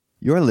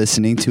You're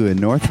listening to a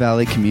North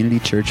Valley Community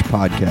Church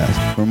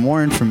podcast. For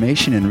more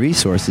information and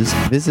resources,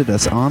 visit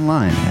us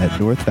online at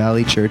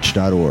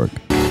northvalleychurch.org.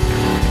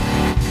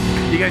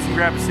 You guys can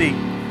grab a seat.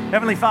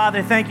 Heavenly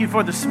Father, thank you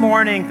for this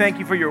morning. Thank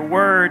you for your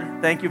word.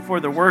 Thank you for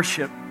the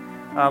worship.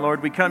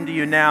 Lord, we come to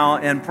you now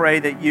and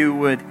pray that you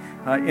would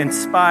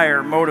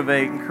inspire,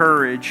 motivate,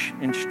 encourage,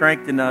 and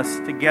strengthen us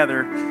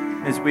together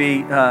as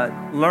we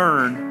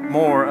learn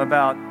more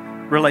about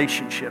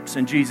relationships.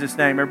 In Jesus'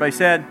 name, everybody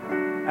said,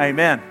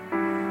 amen.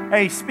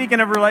 Hey, speaking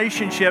of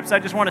relationships, I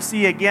just want to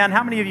see again,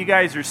 how many of you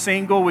guys are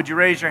single? Would you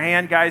raise your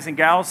hand, guys and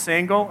gals,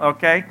 single?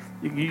 Okay.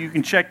 You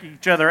can check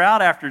each other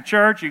out after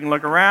church. You can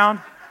look around.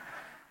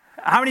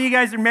 How many of you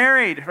guys are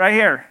married? Right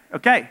here.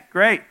 Okay,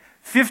 great.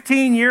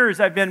 15 years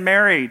I've been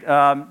married.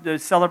 We're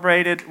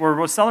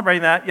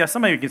celebrating that. Yeah,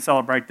 some of you can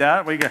celebrate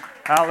that. We got,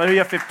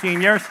 hallelujah,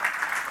 15 years.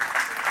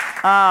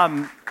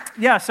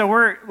 Yeah, so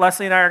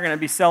Leslie and I are going to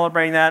be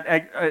celebrating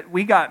that.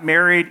 We got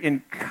married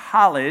in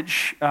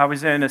college. I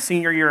was in a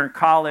senior year in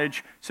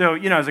college. So,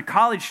 as a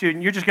college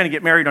student, you're just going to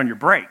get married on your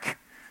break.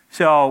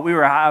 So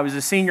I was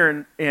a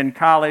senior in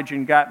college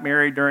and got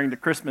married during the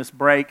Christmas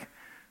break.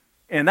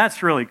 And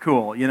that's really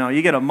cool.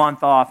 You get a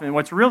month off. And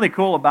what's really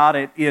cool about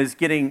it is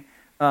getting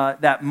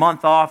that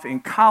month off in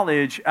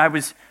college. I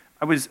was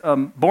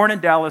born in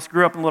Dallas,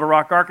 grew up in Little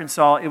Rock,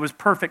 Arkansas. It was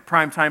perfect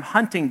primetime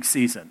hunting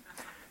season.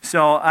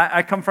 So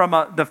I come from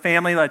the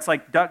family that's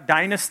like Duck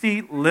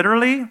Dynasty,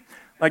 literally.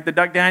 Like the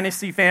Duck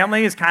Dynasty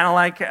family is kind of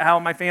like how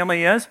my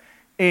family is.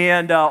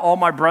 And all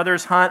my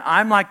brothers hunt.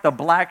 I'm like the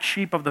black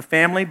sheep of the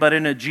family, but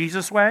in a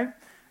Jesus way.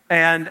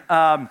 And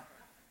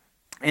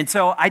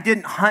so I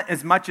didn't hunt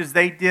as much as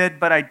they did,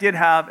 but I did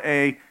have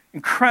an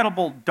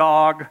incredible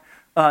dog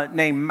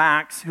named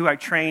Max, who I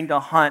trained to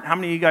hunt. How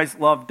many of you guys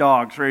love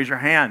dogs? Raise your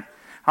hand.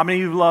 How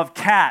many of you love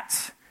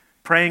cats?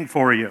 Praying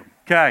for you.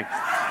 Okay.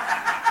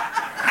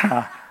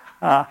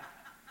 I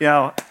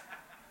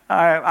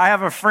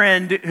have a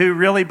friend who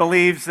really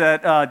believes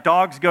that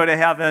dogs go to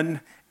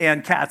heaven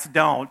and cats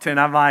don't. And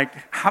I'm like,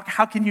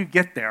 how can you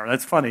get there?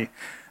 That's funny.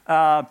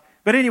 But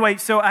anyway,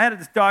 so I had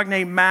this dog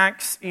named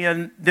Max,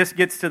 and this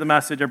gets to the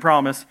message, I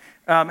promise.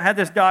 I had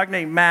this dog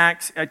named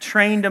Max. I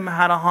trained him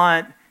how to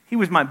hunt. He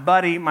was my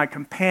buddy, my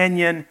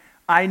companion.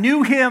 I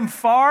knew him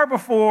far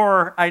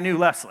before I knew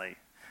Leslie,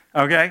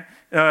 okay?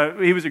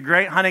 He was a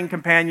great hunting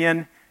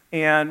companion.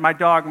 And my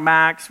dog,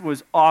 Max,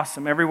 was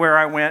awesome. Everywhere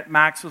I went,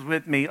 Max was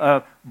with me.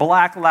 A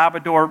black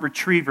Labrador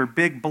retriever,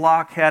 big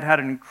blockhead,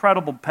 had an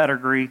incredible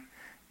pedigree.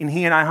 And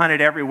he and I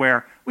hunted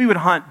everywhere. We would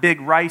hunt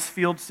big rice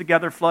fields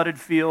together, flooded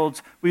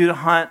fields. We would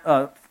hunt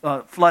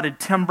flooded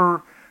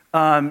timber.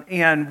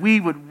 And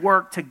we would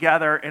work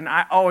together. And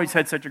I always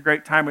had such a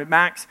great time with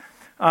Max.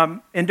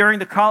 And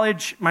during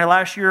my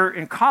last year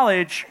in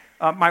college,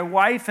 my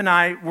wife and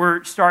I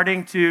were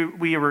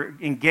we were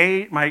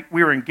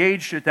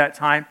engaged at that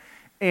time.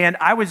 And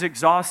I was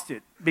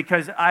exhausted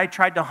because I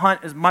tried to hunt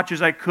as much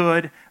as I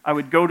could. I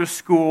would go to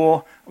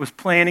school. I was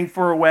planning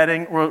for a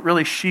wedding. Or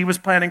really, she was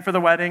planning for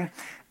the wedding.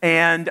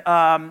 And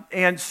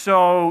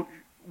so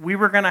we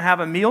were going to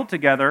have a meal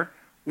together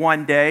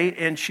one day.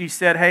 And she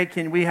said, hey,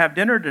 can we have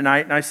dinner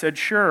tonight? And I said,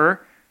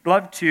 sure,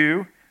 love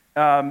to.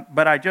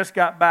 But I just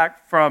got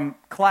back from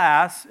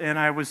class, and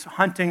I was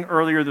hunting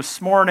earlier this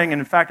morning. And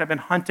in fact, I've been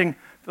hunting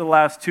for the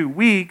last 2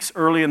 weeks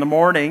early in the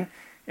morning.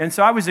 And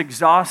so I was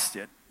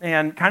exhausted.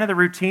 And kind of the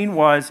routine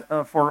was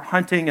for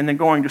hunting and then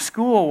going to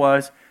school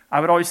was I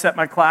would always set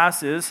my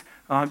classes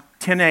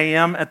 10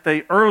 a.m. at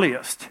the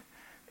earliest.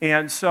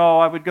 And so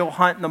I would go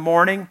hunt in the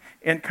morning.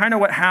 And kind of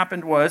what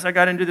happened was I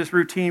got into this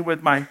routine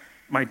with my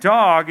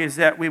dog is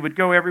that we would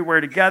go everywhere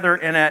together.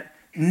 And at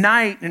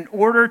night, in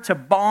order to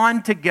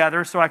bond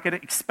together so I could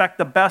expect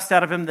the best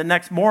out of him the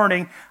next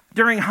morning,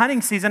 during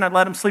hunting season, I'd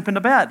let him sleep in the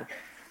bed.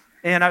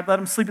 And I'd let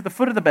him sleep at the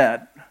foot of the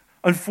bed.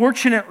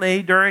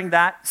 Unfortunately, during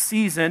that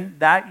season,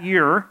 that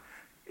year,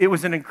 it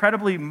was an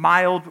incredibly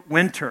mild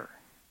winter.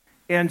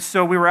 And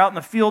so we were out in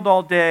the field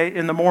all day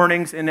in the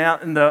mornings and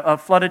out in the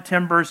flooded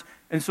timbers.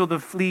 And so the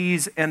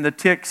fleas and the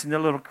ticks and the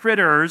little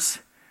critters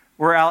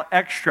were out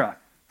extra.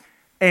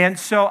 And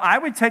so I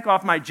would take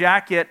off my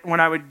jacket when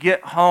I would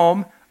get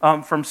home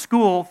from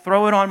school,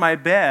 throw it on my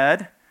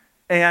bed,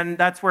 and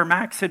that's where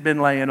Max had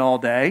been laying all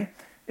day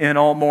and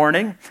all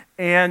morning.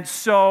 And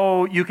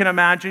so you can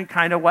imagine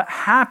kind of what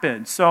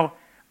happened. So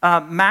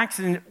Max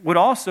would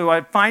also,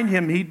 I'd find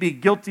him, he'd be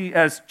guilty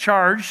as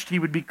charged. He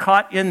would be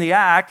caught in the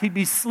act. He'd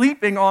be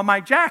sleeping on my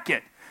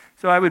jacket.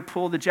 So I would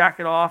pull the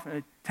jacket off and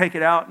I'd take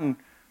it out and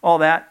all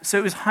that. So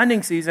it was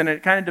hunting season, and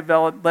it kind of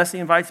developed. Leslie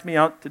invites me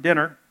out to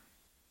dinner.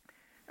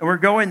 And we're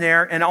going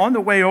there, and on the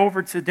way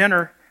over to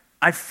dinner,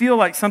 I feel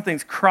like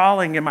something's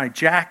crawling in my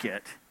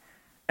jacket.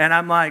 And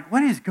I'm like,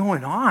 what is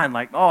going on?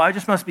 Like, I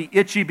just must be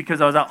itchy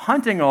because I was out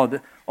hunting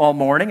all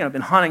morning, and I've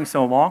been hunting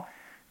so long.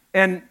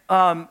 And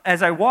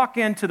as I walk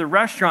into the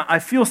restaurant, I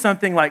feel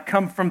something like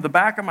come from the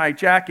back of my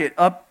jacket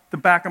up the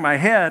back of my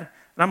head.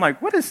 And I'm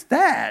like, what is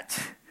that?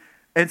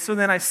 And so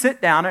then I sit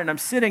down, and I'm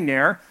sitting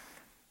there,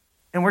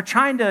 and we're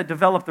trying to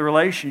develop the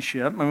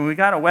relationship. I mean, we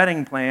got a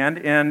wedding planned,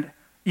 and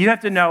you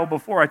have to know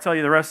before I tell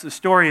you the rest of the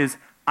story is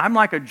I'm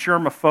like a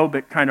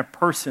germophobic kind of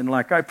person.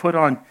 Like I put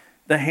on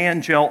the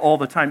hand gel all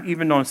the time,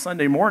 even on a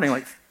Sunday morning,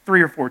 like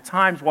 3 or 4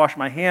 times, wash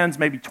my hands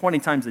maybe 20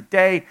 times a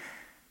day.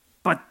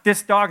 But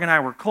this dog and I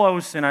were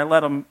close, and I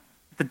let him,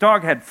 the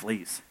dog had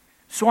fleas.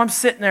 So I'm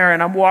sitting there,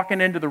 and I'm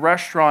walking into the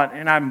restaurant,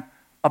 and I'm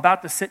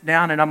about to sit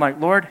down, and I'm like,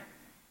 Lord,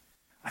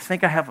 I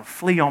think I have a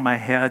flea on my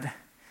head,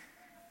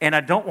 and I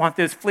don't want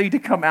this flea to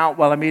come out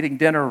while I'm eating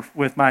dinner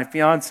with my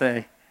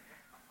fiance.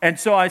 And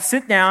so I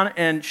sit down,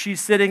 and she's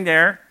sitting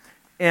there,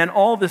 and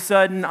all of a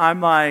sudden, I'm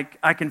like,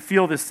 I can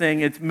feel this thing.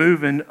 It's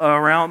moving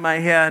around my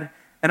head.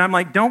 And I'm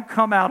like, don't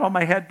come out on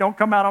my head. Don't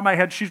come out on my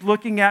head. She's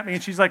looking at me,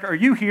 and she's like, are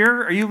you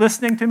here? Are you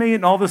listening to me?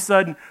 And all of a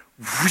sudden,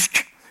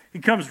 whoosh, he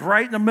comes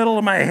right in the middle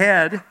of my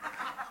head.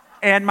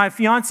 And my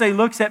fiance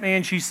looks at me,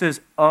 and she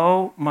says,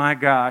 oh, my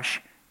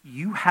gosh,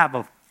 you have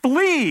a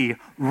flea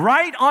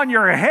right on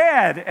your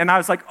head. And I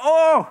was like,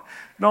 oh.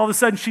 And all of a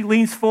sudden, she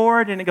leans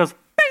forward, and it goes,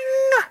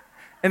 bing,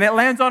 and it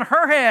lands on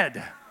her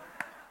head.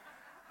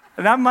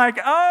 And I'm like,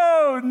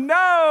 oh,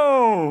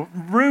 no,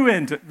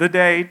 ruined the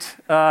date.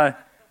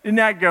 Didn't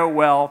that go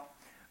well?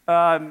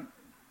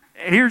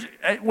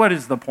 What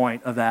is the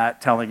point of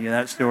that, telling you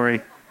that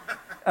story?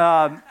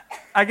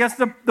 I guess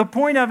the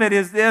point of it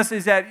is this,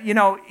 is that,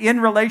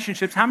 in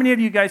relationships, how many of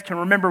you guys can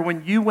remember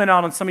when you went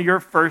out on some of your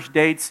first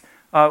dates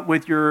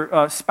with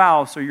your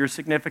spouse or your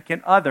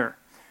significant other?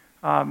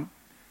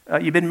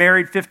 You've been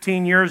married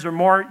 15 years or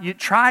more. You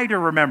try to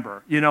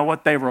remember,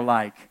 what they were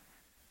like.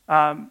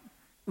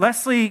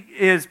 Leslie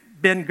has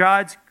been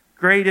God's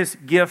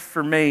greatest gift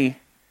for me.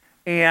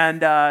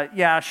 And,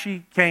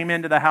 she came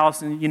into the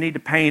house, and you need to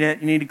paint it.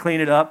 You need to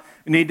clean it up.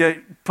 You need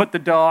to put the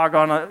dog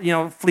on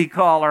a, flea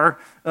collar.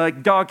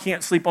 Dog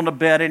can't sleep on the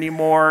bed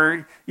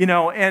anymore,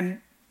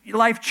 and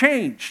life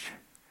changed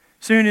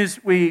soon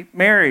as we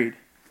married.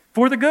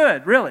 For the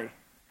good, really.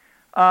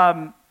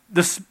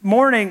 This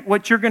morning,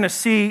 what you're going to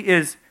see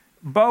is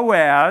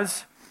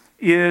Boaz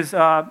is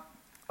a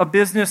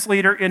business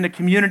leader in the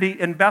community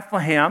in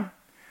Bethlehem.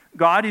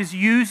 God is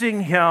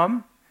using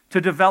him to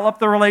develop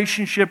the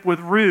relationship with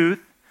Ruth,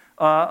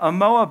 a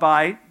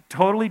Moabite,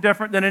 totally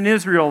different than an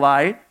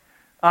Israelite,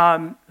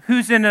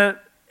 who's in a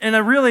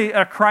really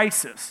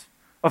crisis,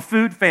 a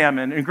food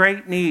famine, in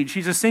great need.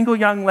 She's a single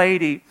young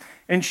lady,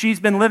 and she's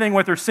been living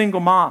with her single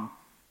mom.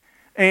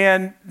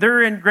 And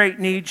they're in great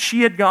need.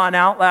 She had gone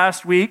out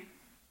last week.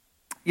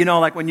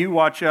 Like when you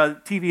watch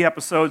TV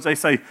episodes, they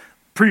say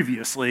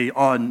previously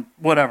on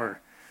whatever.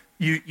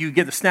 You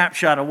get the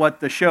snapshot of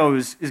what the show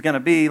is going to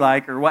be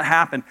like or what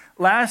happened.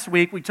 Last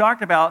week, we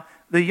talked about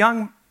the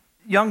young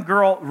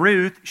girl,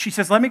 Ruth. She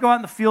says, let me go out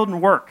in the field and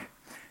work.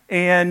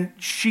 And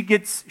she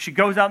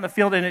goes out in the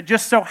field, and it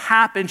just so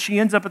happens she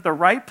ends up at the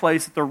right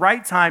place at the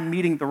right time,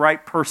 meeting the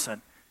right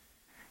person.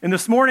 And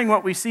this morning,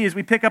 what we see is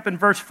we pick up in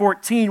verse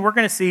 14, we're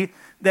going to see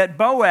that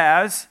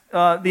Boaz,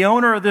 the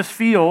owner of this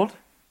field,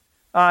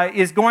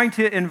 is going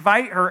to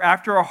invite her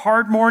after a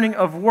hard morning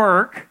of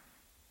work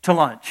to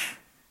lunch,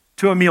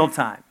 to a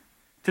mealtime,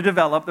 to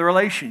develop the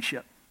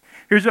relationship.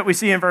 Here's what we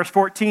see in verse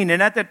 14.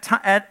 And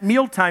at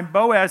mealtime,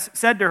 Boaz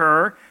said to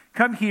her,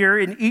 come here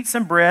and eat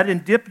some bread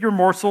and dip your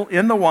morsel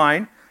in the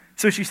wine.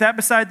 So she sat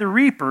beside the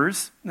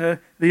reapers, the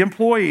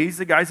employees,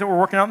 the guys that were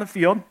working out in the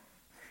field.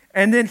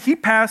 And then he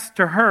passed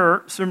to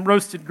her some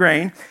roasted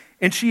grain,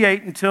 and she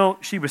ate until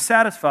she was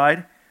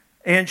satisfied,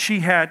 and she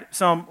had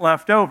some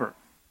left over.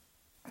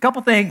 A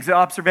couple things,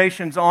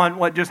 observations on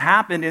what just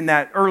happened in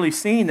that early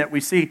scene that we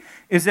see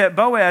is that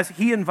Boaz,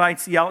 he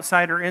invites the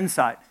outsider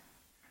inside.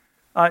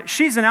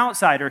 She's an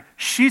outsider.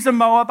 She's a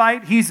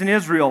Moabite. He's an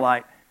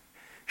Israelite.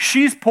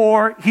 She's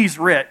poor. He's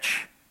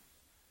rich.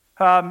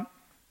 Her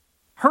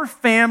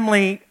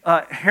family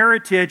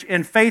heritage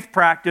and faith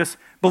practice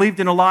believed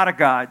in a lot of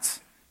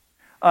gods.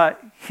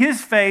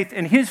 His faith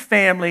and his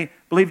family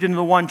believed in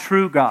the one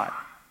true God.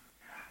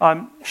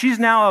 She's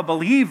now a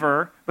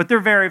believer, but they're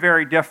very,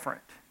 very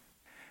different.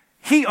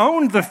 He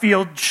owned the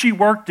field. She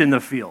worked in the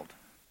field.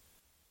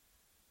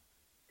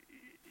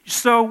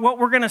 So what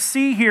we're going to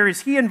see here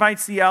is he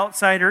invites the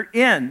outsider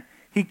in.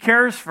 He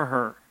cares for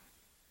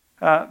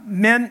her.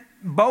 Men,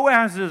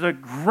 Boaz is a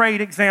great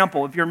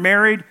example. If you're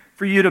married,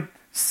 for you to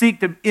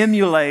seek to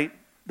emulate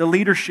the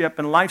leadership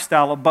and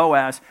lifestyle of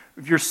Boaz.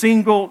 If you're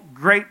single,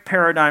 great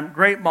paradigm,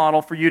 great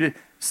model for you to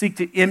seek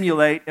to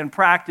emulate and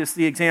practice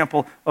the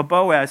example of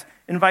Boaz.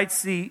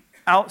 Invites the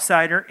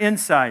outsider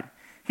inside.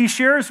 He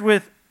shares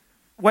with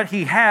what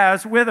he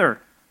has with her.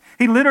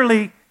 He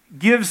literally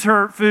gives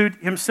her food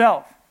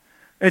himself.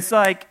 It's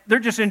like they're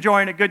just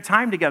enjoying a good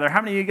time together.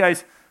 How many of you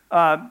guys,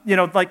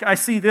 like I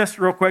see this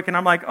real quick and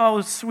I'm like, oh,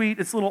 it's sweet.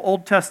 It's a little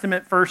Old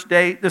Testament first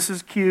date. This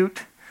is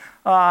cute.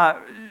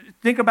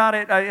 Think about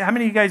it. How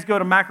many of you guys go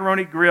to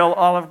Macaroni Grill,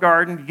 Olive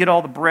Garden, you get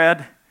all the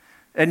bread,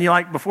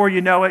 and before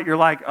you know it, you're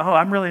like, oh,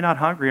 I'm really not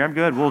hungry. I'm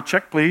good. Well,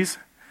 check, please.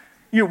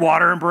 You get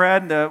water and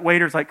bread, and the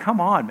waiter's like,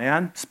 come on,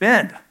 man,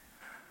 spend.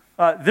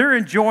 They're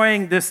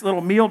enjoying this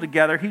little meal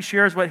together. He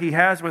shares what he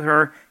has with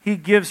her. He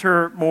gives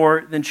her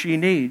more than she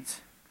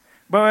needs.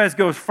 Boaz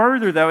goes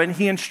further, though, and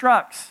he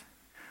instructs.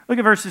 Look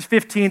at verses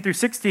 15 through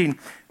 16.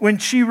 When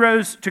she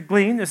rose to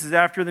glean, this is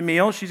after the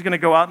meal, she's going to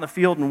go out in the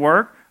field and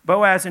work.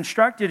 Boaz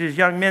instructed his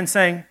young men,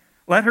 saying,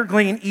 let her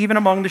glean even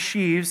among the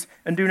sheaves,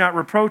 and do not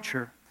reproach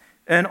her.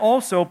 And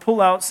also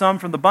pull out some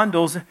from the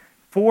bundles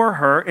for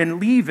her, and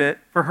leave it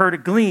for her to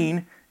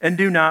glean, and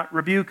do not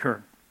rebuke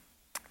her.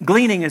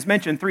 Gleaning is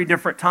mentioned 3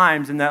 different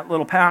times in that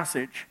little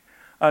passage.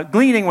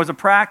 Gleaning was a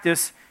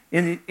practice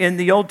in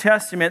the Old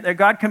Testament that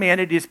God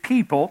commanded his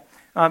people,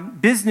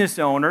 business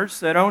owners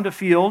that owned a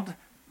field,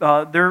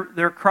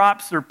 their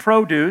crops, their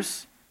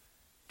produce,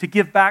 to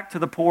give back to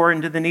the poor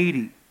and to the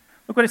needy.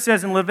 Look what it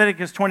says in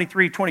Leviticus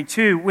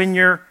 23:22.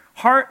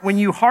 When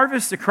you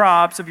harvest the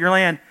crops of your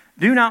land,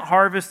 do not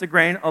harvest the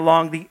grain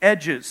along the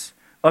edges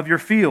of your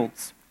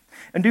fields.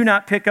 And do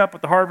not pick up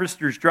what the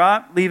harvesters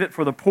drop. Leave it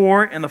for the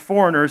poor and the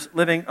foreigners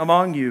living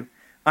among you.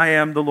 I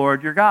am the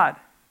Lord your God.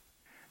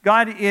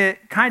 God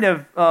kind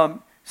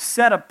of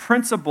set a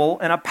principle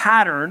and a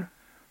pattern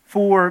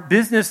for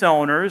business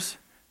owners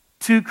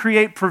to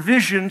create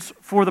provisions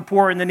for the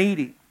poor and the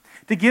needy,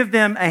 to give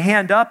them a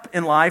hand up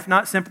in life,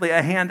 not simply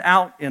a hand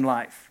out in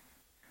life.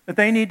 That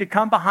they need to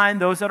come behind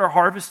those that are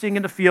harvesting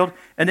in the field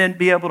and then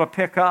be able to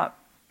pick up.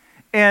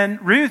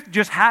 And Ruth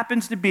just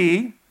happens to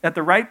be at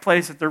the right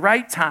place at the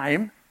right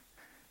time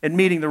and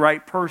meeting the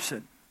right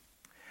person.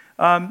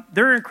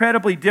 They're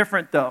incredibly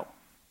different, though.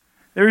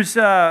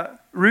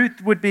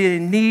 Ruth would be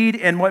in need,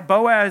 and what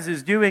Boaz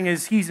is doing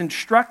is he's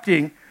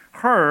instructing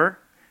her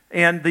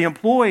and the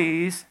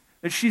employees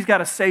that she's got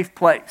a safe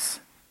place.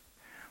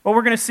 What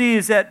we're going to see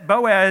is that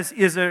Boaz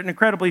is an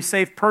incredibly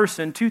safe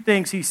person. 2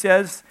 things he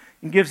says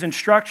and gives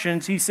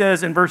instructions. He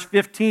says in verse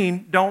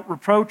 15, don't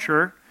reproach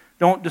her,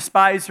 don't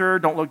despise her,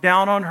 don't look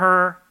down on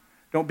her,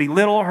 don't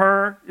belittle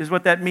her, is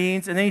what that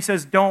means. And then he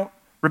says, don't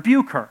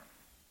rebuke her.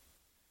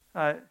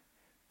 A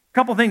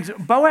couple things.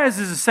 Boaz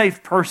is a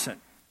safe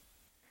person.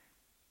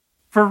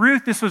 For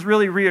Ruth, this was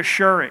really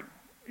reassuring.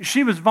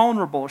 She was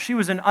vulnerable. She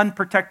was an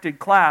unprotected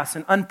class,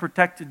 an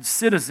unprotected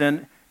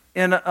citizen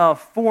in a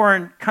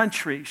foreign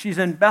country. She's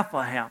in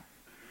Bethlehem.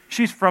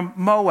 She's from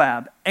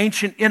Moab,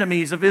 ancient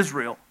enemies of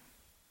Israel.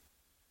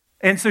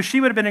 And so she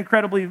would have been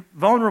incredibly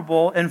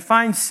vulnerable and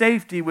find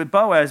safety with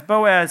Boaz.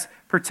 Boaz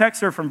protects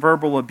her from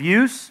verbal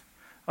abuse.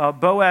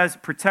 Boaz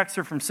protects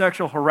her from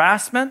sexual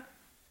harassment.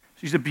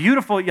 She's a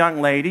beautiful young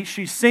lady.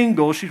 She's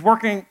single. She's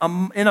working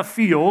in a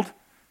field,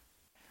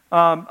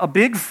 a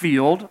big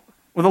field,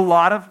 with a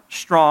lot of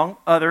strong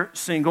other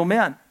single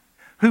men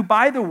who,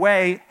 by the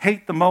way,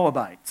 hate the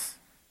Moabites.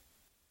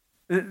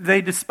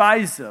 They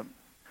despise them.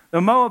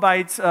 The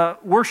Moabites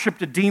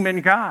worshipped a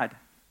demon god.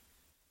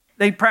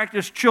 They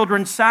practiced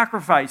children's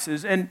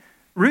sacrifices. And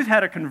Ruth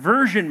had a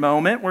conversion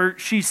moment where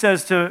she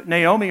says to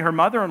Naomi, her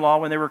mother-in-law,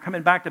 when they were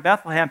coming back to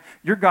Bethlehem,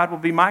 your God will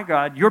be my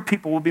God, your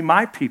people will be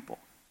my people.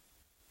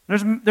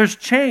 There's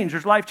change,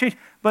 there's life change.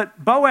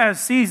 But Boaz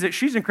sees that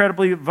she's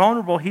incredibly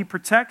vulnerable. He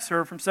protects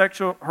her from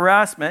sexual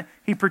harassment.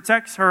 He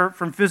protects her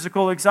from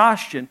physical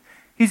exhaustion.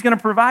 He's going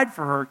to provide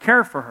for her,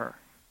 care for her.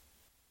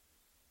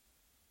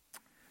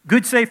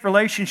 Good, safe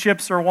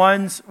relationships are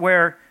ones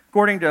where,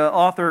 according to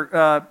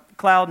author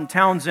Cloud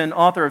Townsend,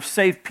 author of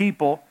Safe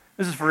People,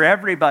 this is for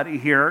everybody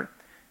here,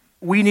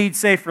 we need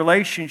safe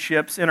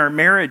relationships in our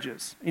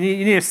marriages. You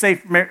need a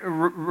safe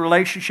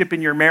relationship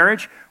in your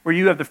marriage where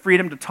you have the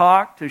freedom to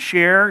talk, to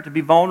share, to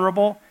be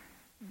vulnerable.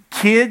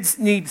 Kids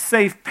need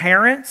safe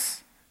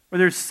parents where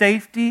there's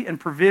safety and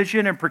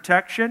provision and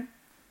protection.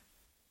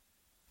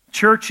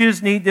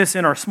 Churches need this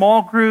in our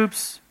small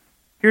groups.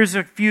 Here's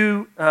a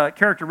few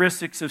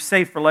characteristics of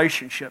safe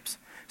relationships.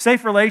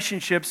 Safe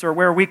relationships are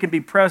where we can be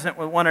present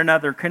with one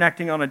another,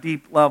 connecting on a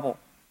deep level.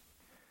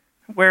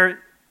 Where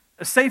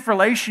a safe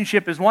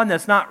relationship is one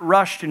that's not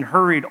rushed and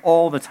hurried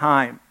all the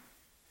time.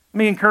 Let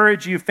me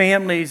encourage you,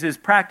 families, is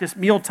practice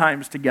meal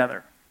times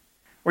together,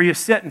 where you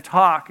sit and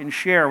talk and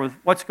share with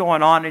what's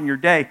going on in your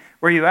day,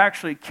 where you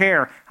actually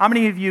care. How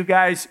many of you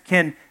guys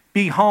can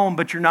be home,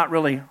 but you're not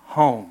really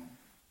home?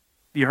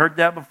 Have you heard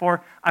that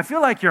before? I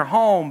feel like you're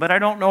home, but I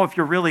don't know if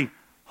you're really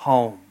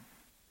home.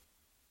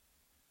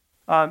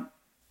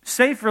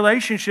 Safe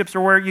relationships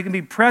are where you can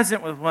be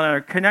present with one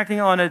another, connecting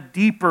on a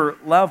deeper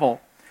level.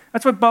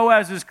 That's what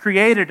Boaz has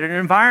created, an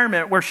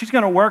environment where she's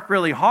going to work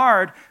really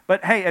hard,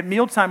 but hey, at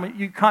mealtime,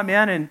 you come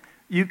in and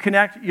you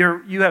connect,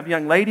 you have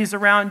young ladies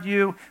around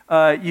you,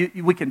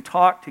 we can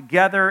talk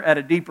together at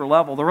a deeper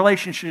level. The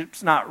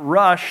relationship's not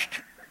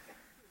rushed,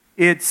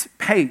 it's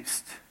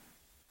paced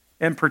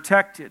and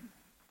protected.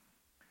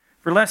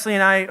 For Leslie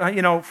and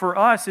I, for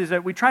us, is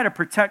that we try to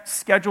protect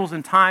schedules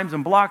and times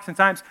and blocks and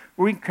times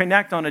where we can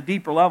connect on a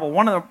deeper level.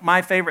 One of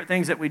my favorite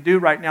things that we do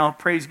right now,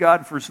 praise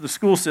God for the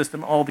school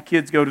system. All the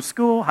kids go to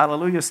school.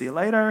 Hallelujah, see you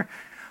later.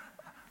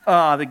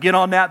 They get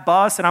on that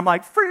bus, and I'm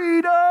like,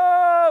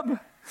 freedom!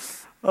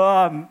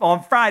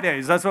 On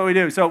Fridays, that's what we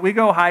do. So we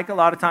go hike a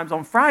lot of times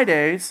on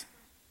Fridays,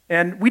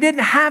 and we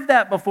didn't have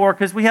that before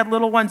because we had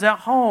little ones at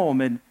home,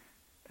 and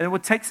it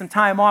would take some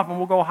time off, and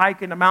we'll go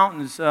hike in the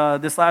mountains.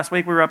 This last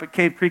week, we were up at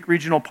Cave Creek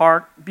Regional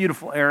Park,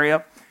 beautiful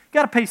area.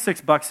 got to pay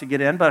 $6 to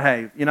get in, but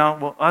hey,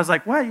 well, I was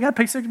like, what? You got to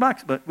pay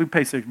 $6? But we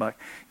pay $6.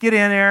 Get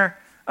in there.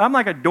 I'm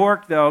like a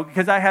dork, though,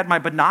 because I had my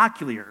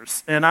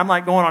binoculars, and I'm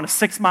like going on a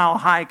 6-mile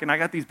hike, and I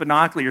got these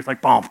binoculars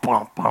like bump,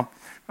 bump, bump.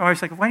 I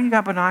was like, why do you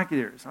got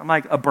binoculars? I'm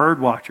like a bird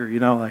watcher,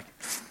 like,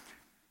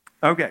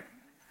 okay,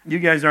 you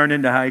guys aren't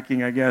into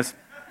hiking, I guess.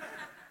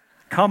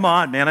 Come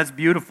on, man, it's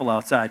beautiful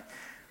outside.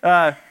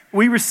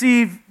 We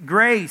receive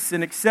grace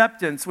and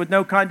acceptance with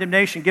no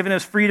condemnation, giving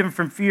us freedom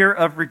from fear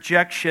of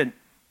rejection.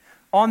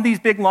 On these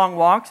big, long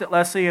walks that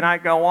Leslie and I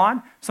go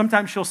on,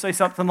 sometimes she'll say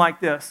something like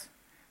this.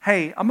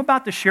 Hey, I'm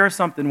about to share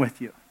something with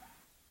you.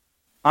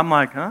 I'm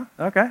like, huh?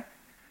 Okay.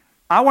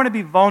 I want to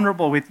be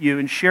vulnerable with you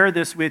and share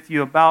this with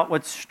you about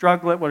what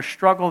a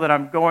struggle that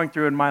I'm going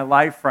through in my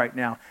life right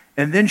now.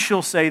 And then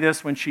she'll say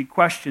this when she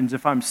questions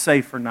if I'm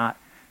safe or not.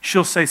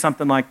 She'll say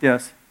something like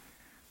this.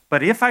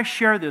 But if I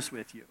share this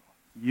with you,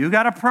 you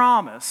got to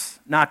promise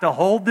not to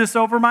hold this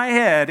over my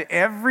head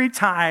every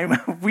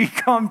time we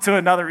come to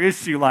another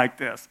issue like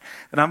this.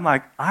 And I'm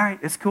like, all right,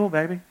 it's cool,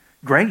 baby.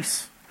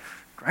 Grace.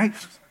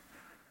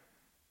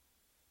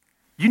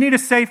 You need a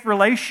safe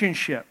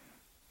relationship.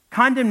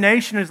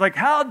 Condemnation is like,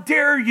 how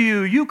dare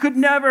you? You could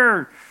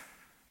never.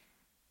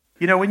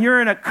 When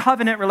you're in a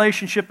covenant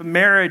relationship of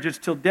marriage, it's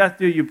till death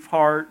do you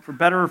part, for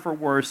better or for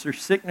worse.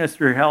 There's sickness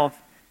or health,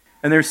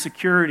 and there's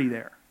security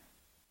there.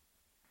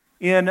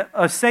 In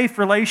a safe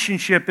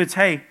relationship, it's,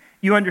 hey,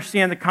 you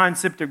understand the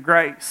concept of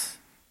grace.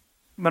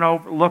 I'm going to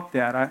overlook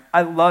that.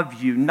 I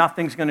love you.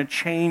 Nothing's going to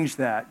change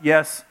that.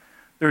 Yes,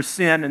 there's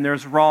sin and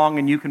there's wrong,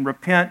 and you can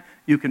repent,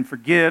 you can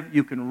forgive,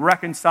 you can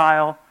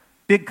reconcile.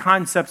 Big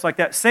concepts like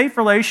that. Safe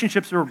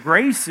relationships where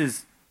grace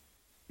is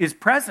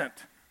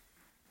present,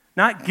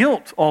 not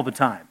guilt all the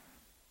time.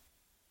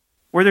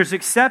 Where there's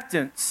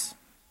acceptance,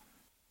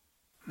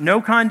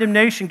 no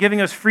condemnation, giving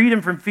us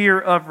freedom from fear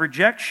of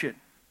rejection.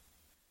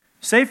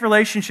 Safe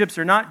relationships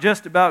are not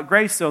just about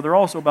grace, though, they're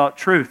also about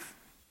truth.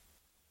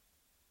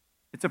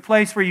 It's a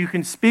place where you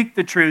can speak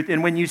the truth,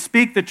 and when you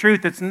speak the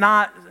truth, it's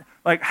not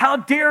like, how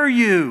dare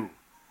you?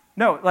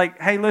 No,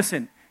 like, hey,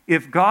 listen,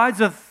 if God's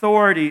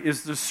authority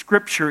is the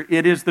Scripture,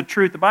 it is the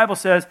truth. The Bible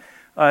says,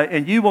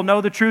 and you will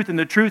know the truth, and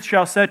the truth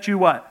shall set you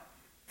what?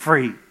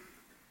 Free.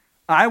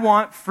 I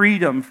want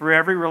freedom for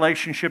every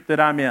relationship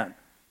that I'm in.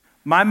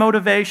 My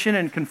motivation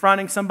in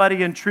confronting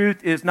somebody in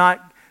truth is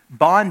not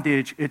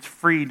bondage, it's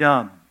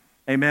freedom.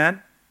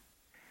 Amen?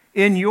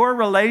 In your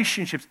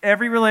relationships,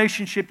 every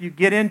relationship you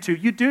get into,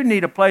 you do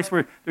need a place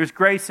where there's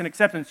grace and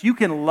acceptance. You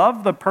can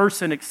love the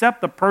person,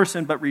 accept the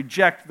person, but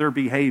reject their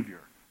behavior.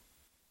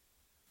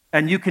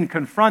 And you can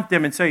confront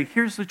them and say,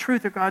 here's the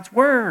truth of God's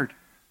Word.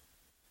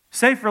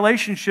 Safe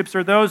relationships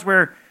are those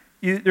where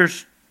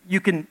you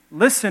can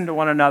listen to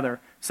one another.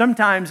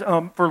 Sometimes,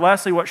 for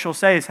Leslie, what she'll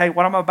say is, hey,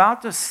 what I'm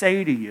about to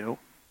say to you,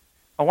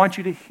 I want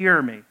you to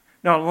hear me.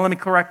 No, let me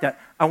correct that.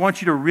 I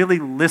want you to really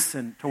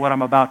listen to what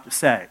I'm about to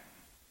say.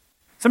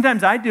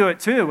 Sometimes I do it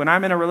too when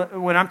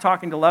I'm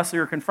talking to Leslie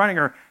or confronting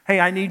her. Hey,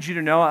 I need you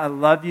to know I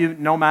love you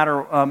no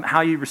matter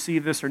how you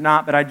receive this or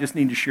not, but I just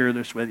need to share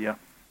this with you.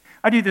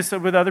 I do this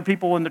with other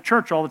people in the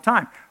church all the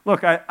time.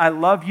 Look, I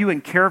love you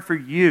and care for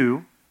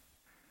you,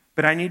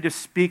 but I need to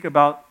speak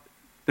about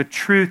the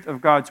truth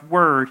of God's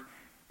Word,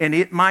 and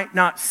it might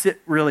not sit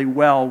really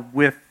well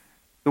with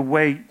the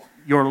way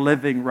you're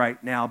living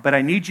right now, but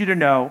I need you to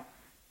know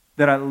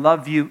that I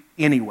love you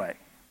anyway.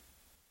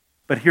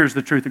 But here's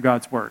the truth of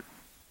God's Word.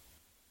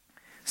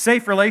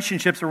 Safe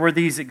relationships are where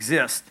these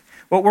exist.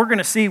 What we're going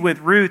to see with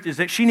Ruth is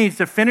that she needs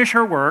to finish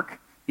her work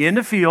in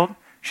the field.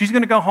 She's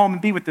going to go home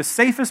and be with the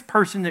safest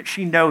person that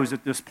she knows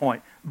at this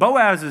point.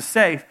 Boaz is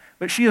safe,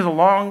 but she has a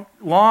long,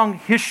 long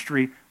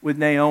history with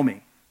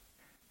Naomi.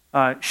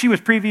 She was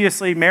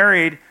previously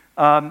married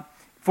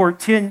for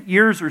 10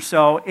 years or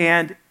so,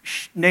 and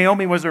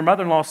Naomi was her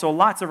mother-in-law, so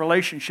lots of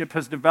relationship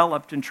has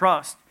developed in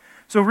trust.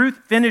 So Ruth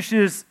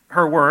finishes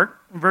her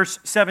work, verse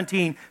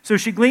 17. So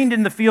she gleaned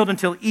in the field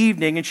until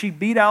evening, and she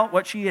beat out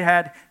what she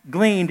had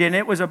gleaned, and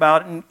it was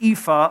about an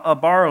ephah of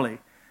barley.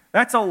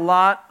 That's a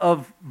lot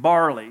of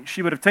barley.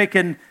 She would have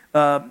taken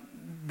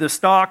the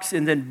stalks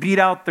and then beat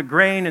out the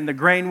grain, and the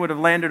grain would have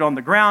landed on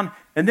the ground.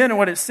 And then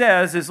what it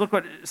says is, look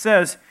what it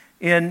says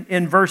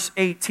in verse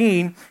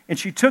 18, and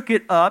she took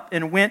it up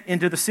and went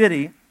into the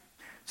city.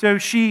 So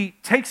she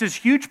takes this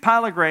huge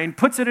pile of grain,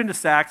 puts it into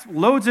sacks,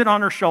 loads it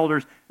on her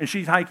shoulders, and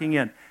she's hiking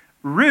in.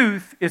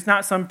 Ruth is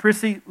not some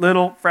prissy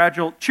little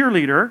fragile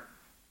cheerleader.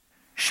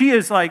 She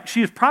is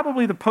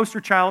probably the poster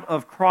child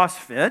of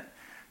CrossFit.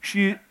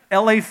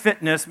 LA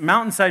Fitness,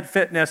 Mountainside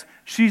Fitness,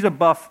 she's a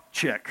buff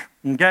chick,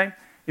 okay?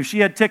 If she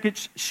had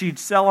tickets, she'd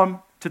sell them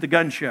to the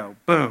gun show.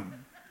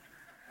 Boom.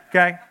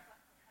 Okay?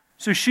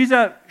 So she's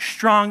a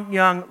strong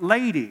young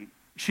lady.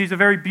 She's a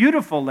very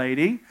beautiful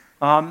lady.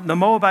 The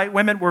Moabite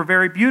women were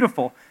very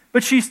beautiful.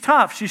 But she's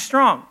tough. She's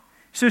strong.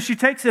 So she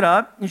takes it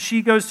up, and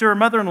she goes to her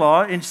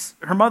mother-in-law, and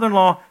her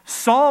mother-in-law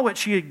saw what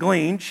she had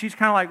gleaned. She's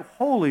kind of like,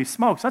 holy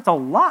smokes, that's a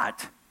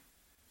lot.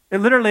 It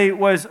literally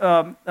was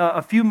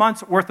a few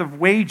months' worth of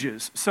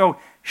wages. So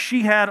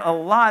she had a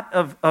lot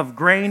of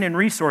grain and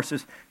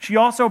resources. She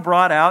also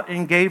brought out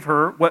and gave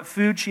her what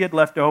food she had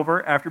left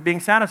over after being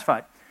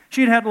satisfied.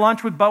 She had had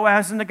lunch with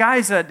Boaz and the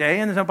guys that day,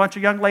 and there's a bunch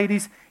of young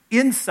ladies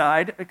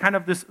inside kind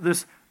of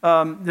this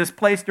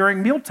place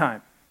during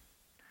mealtime.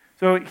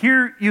 So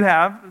here you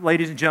have,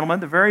 ladies and gentlemen,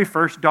 the very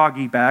first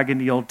doggy bag in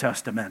the Old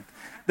Testament.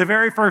 The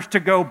very first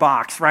to-go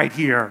box right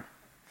here.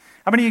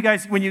 How many of you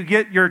guys, when you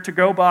get your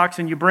to-go box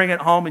and you bring it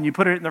home and you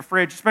put it in the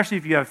fridge, especially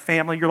if you have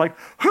family, you're like,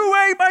 who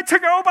ate my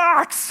to-go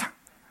box?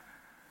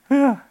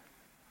 Yeah.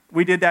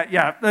 We did that,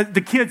 yeah.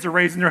 The kids are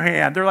raising their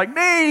hand. They're like,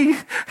 me,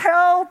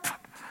 help.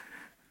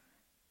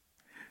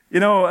 You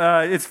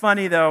know, it's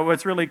funny, though.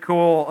 What's really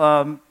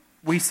cool,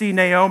 we see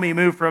Naomi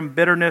move from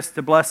bitterness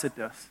to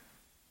blessedness.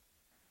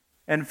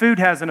 And food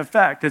has an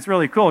effect. It's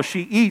really cool.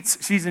 She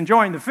eats. She's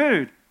enjoying the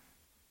food.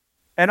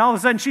 And all of a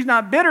sudden, she's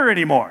not bitter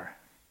anymore.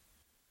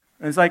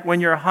 It's like when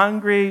you're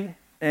hungry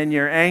and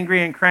you're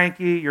angry and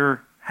cranky,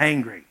 you're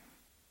hangry.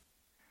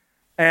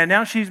 And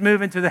now she's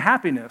moving to the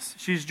happiness.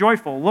 She's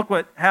joyful. Look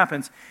what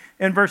happens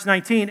in verse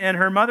 19. And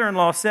her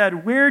mother-in-law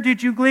said, where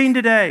did you glean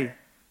today?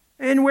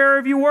 And where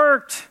have you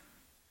worked?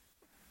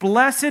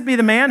 Blessed be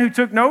the man who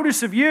took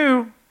notice of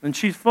you. And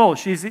she's full.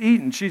 She's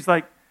eating. She's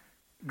like,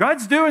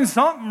 God's doing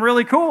something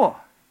really cool.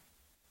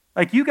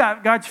 Like you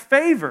got God's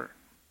favor.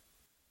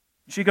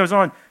 She goes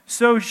on,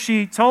 so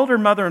she told her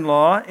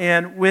mother-in-law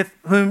and with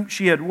whom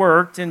she had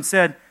worked and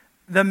said,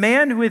 the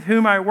man with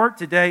whom I work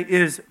today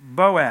is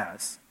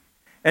Boaz.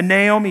 And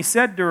Naomi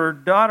said to her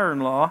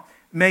daughter-in-law,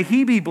 may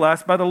he be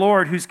blessed by the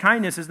Lord whose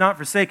kindness has not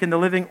forsaken the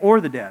living or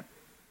the dead.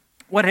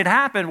 What had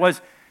happened was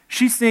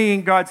she's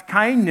seeing God's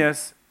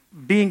kindness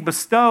being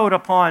bestowed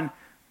upon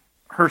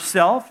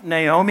herself,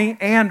 Naomi,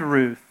 and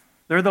Ruth.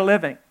 They're the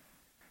living.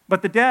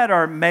 But the dead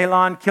are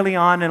Mahlon,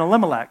 Chilion, and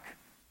Elimelech.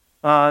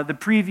 Her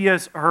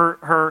previous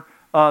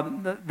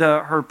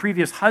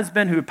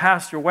husband who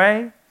passed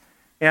away,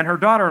 and her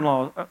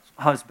daughter-in-law's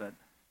husband.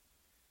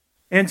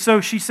 And so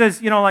she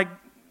says,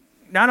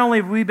 not only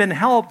have we been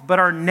helped, but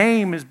our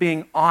name is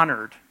being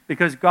honored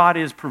because God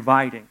is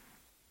providing.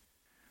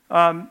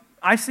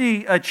 I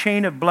see a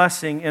chain of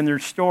blessing in their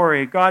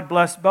story. God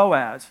blessed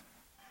Boaz.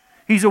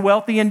 He's a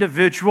wealthy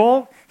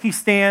individual. He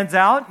stands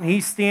out and he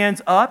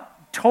stands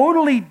up,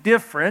 totally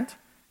different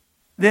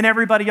than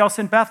everybody else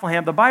in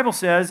Bethlehem. The Bible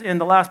says in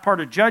the last part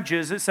of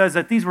Judges, it says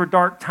that these were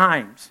dark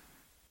times.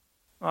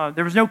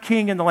 There was no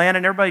king in the land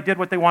and everybody did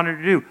what they wanted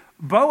to do.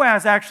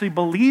 Boaz actually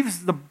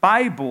believes the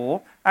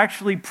Bible,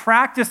 actually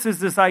practices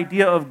this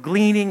idea of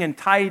gleaning and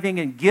tithing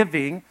and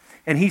giving,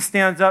 and he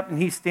stands up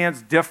and he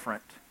stands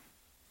different.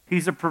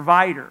 He's a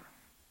provider.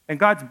 And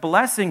God's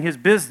blessing his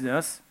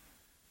business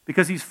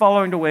because he's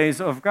following the ways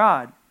of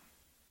God.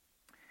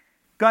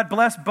 God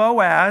blessed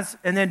Boaz,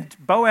 and then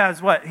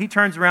Boaz, what? He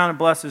turns around and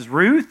blesses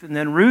Ruth, and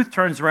then Ruth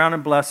turns around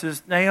and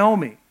blesses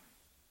Naomi.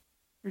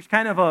 There's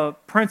kind of a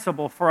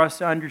principle for us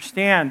to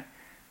understand.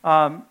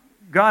 God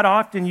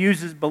often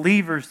uses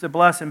believers to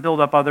bless and build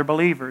up other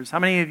believers. How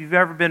many of you have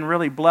ever been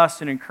really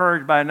blessed and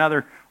encouraged by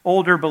another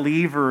older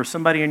believer or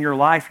somebody in your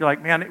life? You're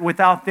like, man,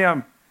 without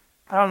them,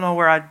 I don't know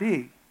where I'd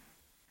be.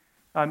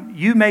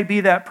 You may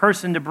be that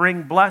person to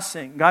bring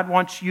blessing. God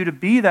wants you to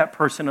be that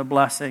person of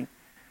blessing.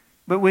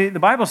 But the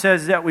Bible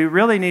says that we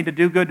really need to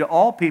do good to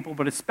all people,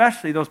 but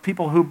especially those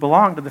people who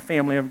belong to the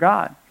family of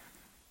God.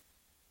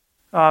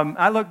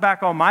 I look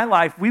back on my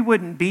life, we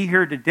wouldn't be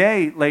here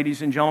today,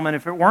 ladies and gentlemen,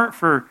 if it weren't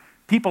for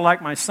people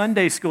like my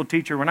Sunday school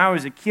teacher. When I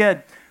was a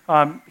kid,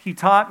 he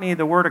taught me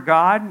the Word of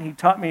God, and he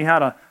taught me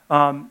how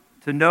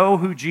to know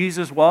who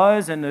Jesus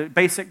was and the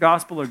basic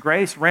gospel of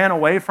grace, ran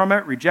away from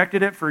it,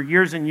 rejected it for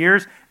years and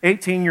years.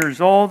 18 years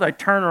old, I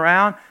turn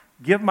around,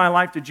 give my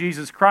life to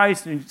Jesus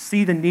Christ and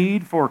see the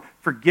need for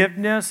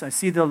forgiveness. I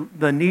see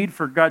the need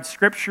for God's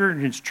scripture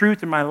and his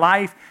truth in my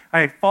life.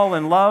 I fall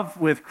in love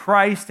with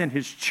Christ and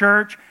his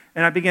church,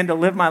 and I begin to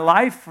live my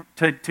life,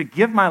 to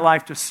give my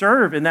life to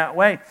serve in that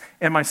way.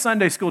 And my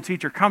Sunday school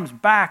teacher comes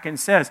back and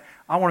says,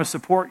 I want to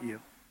support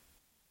you.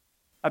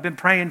 I've been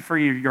praying for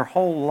you your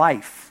whole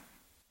life.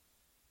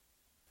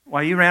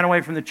 While you ran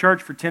away from the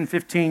church for 10,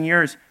 15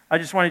 years, I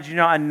just wanted you to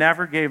know I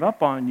never gave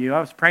up on you. I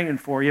was praying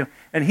for you.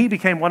 And he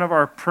became one of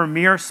our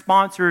premier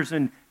sponsors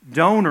and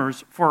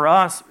donors for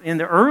us in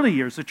the early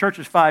years. The church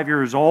is 5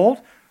 years old.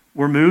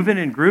 We're moving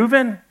and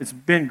grooving. It's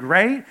been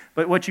great.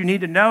 But what you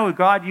need to know,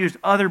 God used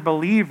other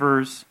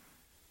believers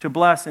to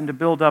bless and to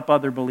build up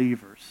other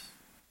believers.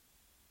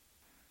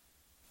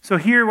 So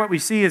here what we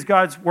see is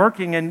God's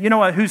working. And you know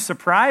what? Who's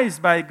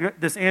surprised by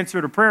this answer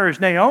to prayer is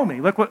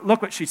Naomi. Look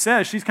what she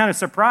says. She's kind of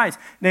surprised.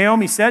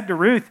 Naomi said to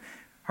Ruth,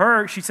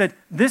 she said,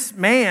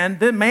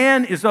 the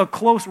man is a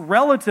close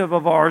relative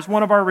of ours,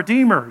 one of our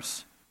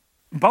redeemers.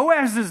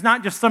 Boaz is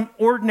not just some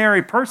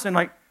ordinary person.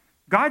 Like,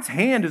 God's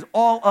hand is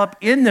all up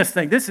in this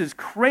thing. This is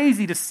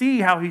crazy to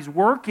see how he's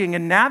working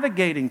and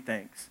navigating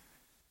things.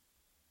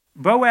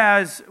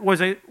 Boaz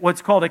was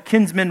what's called a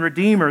kinsman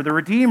redeemer. The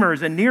redeemer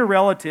is a near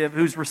relative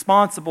who's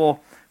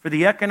responsible for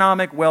the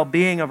economic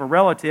well-being of a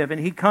relative, and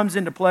he comes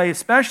into play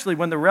especially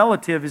when the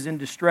relative is in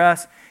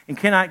distress and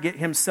cannot get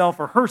himself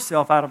or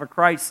herself out of a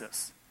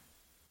crisis.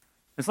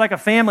 It's like a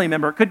family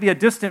member. It could be a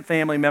distant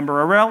family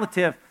member, a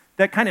relative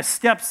that kind of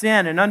steps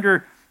in, and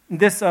under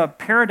this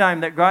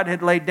paradigm that God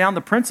had laid down,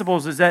 the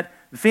principles is that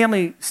the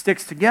family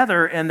sticks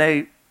together and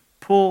they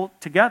pull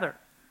together.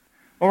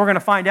 What we're going to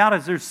find out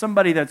is there's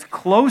somebody that's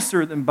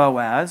closer than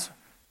Boaz,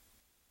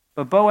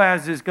 but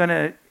Boaz is going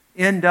to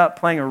end up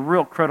playing a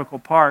real critical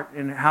part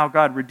in how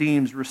God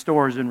redeems,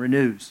 restores, and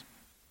renews.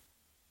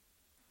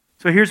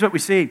 So here's what we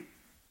see.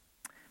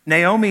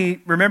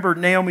 Naomi, remember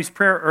Naomi's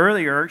prayer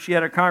earlier, she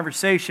had a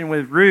conversation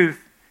with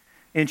Ruth,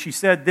 and she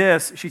said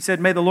this. She said,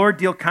 "May the Lord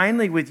deal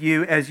kindly with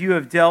you as you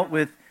have dealt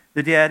with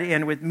the dead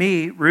and with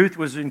me." Ruth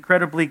was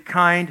incredibly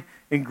kind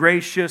and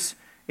gracious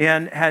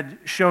and had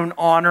shown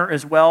honor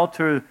as well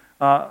to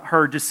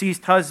her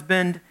deceased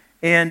husband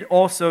and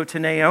also to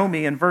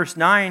Naomi. In verse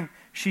 9,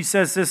 she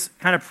says this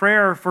kind of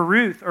prayer for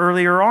Ruth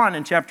earlier on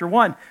in chapter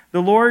 1.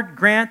 "The Lord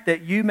grant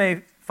that you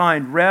may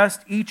find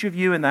rest, each of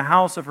you in the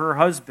house of her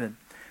husband."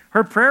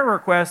 Her prayer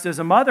request as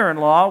a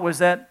mother-in-law was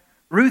that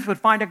Ruth would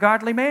find a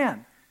godly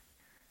man.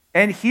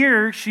 And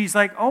here she's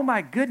like, oh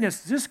my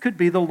goodness, this could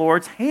be the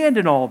Lord's hand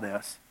in all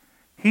this.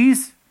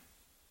 He's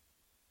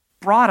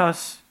brought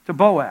us to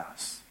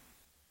Boaz.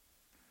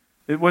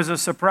 It was a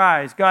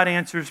surprise. God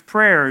answers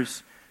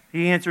prayers.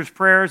 He answers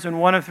prayers in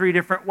one of three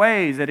different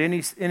ways at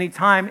any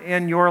time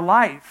in your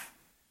life.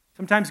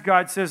 Sometimes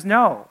God says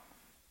no.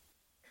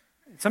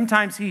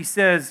 Sometimes he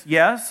says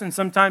yes, and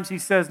sometimes he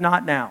says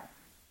not now.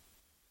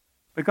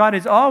 But God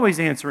is always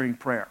answering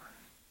prayer.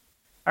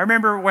 I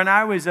remember when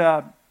I was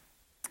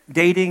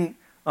dating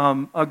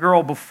a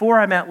girl before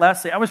I met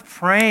Leslie, I was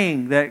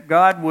praying that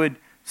God would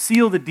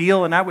seal the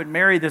deal and I would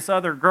marry this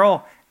other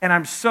girl, and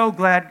I'm so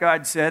glad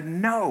God said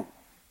no.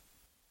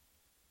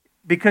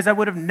 Because I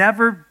would have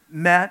never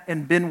met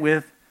and been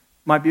with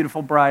my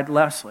beautiful bride,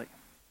 Leslie.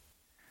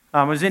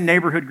 I was in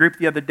neighborhood group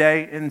the other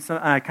day, and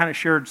I kind of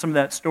shared some of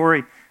that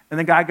story. And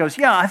the guy goes,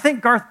 "Yeah, I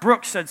think Garth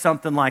Brooks said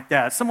something like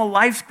that. Some of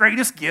life's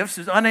greatest gifts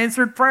is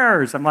unanswered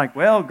prayers." I'm like,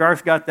 well,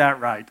 Garth got that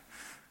right.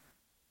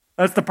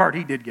 That's the part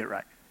he did get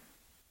right.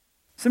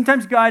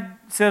 Sometimes God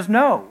says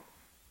no.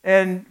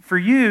 And for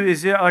you,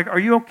 is it like, are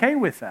you okay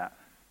with that?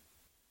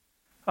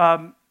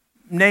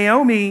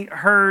 Naomi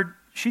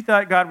she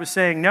thought God was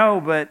saying no,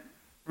 but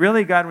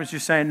really God was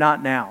just saying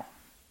not now.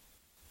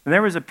 And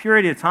there was a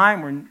period of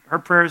time when her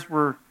prayers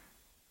were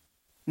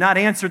not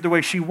answered the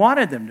way she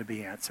wanted them to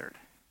be answered.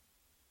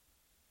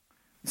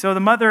 So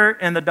the mother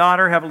and the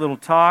daughter have a little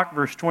talk,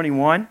 verse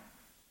 21.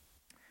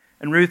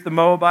 "And Ruth the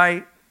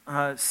Moabite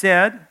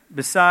said,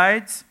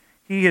 'Besides,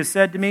 he has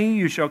said to me,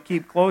 you shall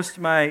keep close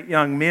to my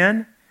young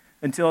men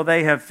until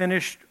they have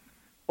finished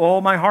all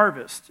my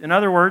harvest.'" In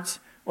other words,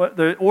 what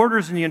the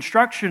orders and the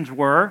instructions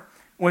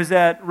was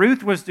that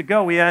Ruth was to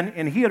go in,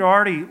 and he had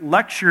already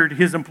lectured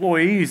his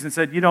employees and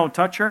said, "You don't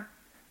touch her,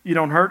 you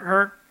don't hurt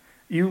her,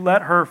 you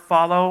let her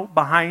follow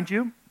behind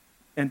you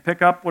and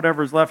pick up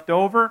whatever's left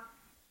over,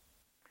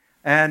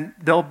 and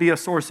there'll be a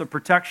source of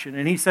protection."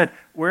 And he said,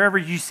 "Wherever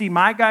you see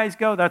my guys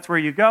go, that's where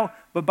you go.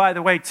 But by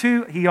the way,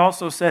 too," he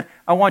also said,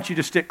 "I want you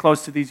to stick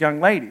close to these young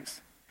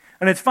ladies."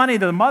 And it's funny,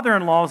 the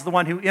mother-in-law is the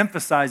one who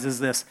emphasizes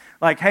this.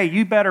 Like, hey,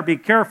 you better be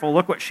careful.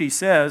 Look what she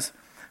says.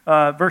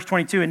 Verse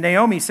 22, "And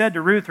Naomi said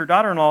to Ruth, her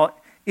daughter-in-law,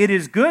 'It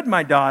is good,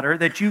 my daughter,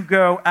 that you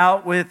go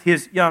out with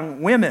his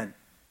young women,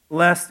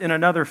 lest in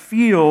another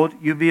field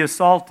you be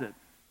assaulted.'"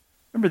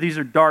 Remember, these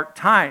are dark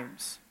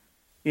times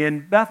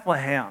in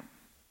Bethlehem.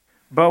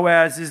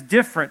 Boaz is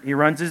different. He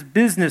runs his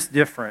business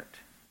different.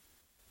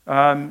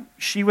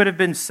 She would have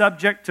been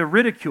subject to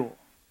ridicule,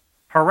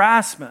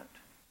 harassment.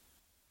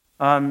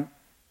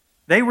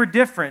 They were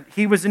different.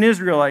 He was an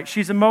Israelite.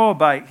 She's a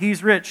Moabite.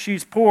 He's rich.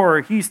 She's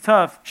poor. He's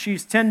tough.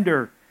 She's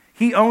tender.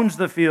 He owns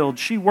the fields.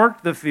 She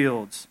worked the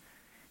fields.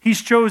 He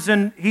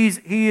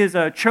is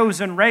a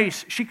chosen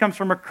race. She comes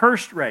from a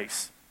cursed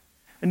race.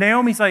 And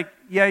Naomi's like,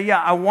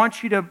 yeah, I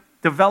want you to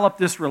develop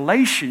this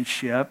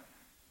relationship.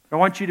 I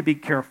want you to be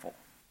careful.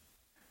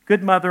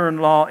 Good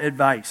mother-in-law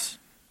advice.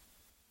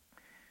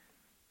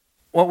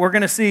 What we're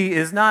going to see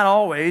is not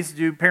always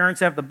do parents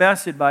have the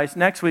best advice.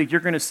 Next week,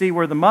 you're going to see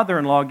where the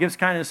mother-in-law gives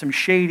kind of some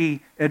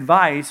shady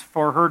advice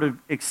for her to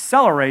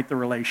accelerate the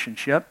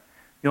relationship.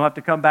 You'll have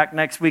to come back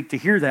next week to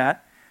hear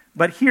that.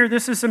 But here,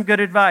 this is some good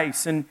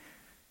advice. And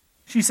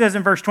she says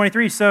in verse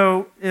 23,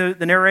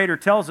 the narrator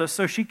tells us,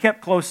 "So she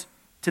kept close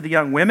to the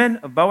young women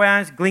of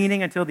Boaz,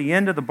 gleaning until the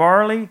end of the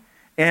barley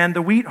and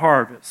the wheat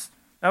harvest."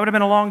 That would have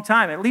been a long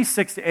time, at least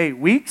 6 to 8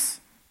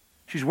 weeks.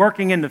 She's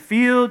working in the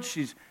field.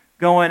 She's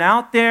going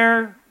out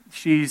there.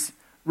 She's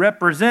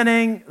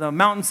representing the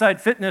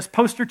Mountainside Fitness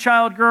poster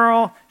child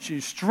girl.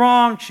 She's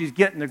strong. She's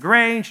getting the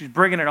grain. She's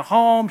bringing it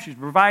home. She's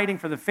providing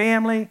for the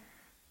family.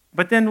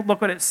 But then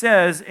look what it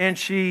says, and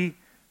she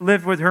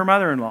lived with her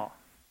mother-in-law.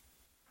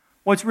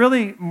 What's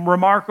really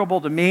remarkable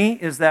to me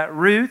is that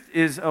Ruth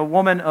is a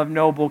woman of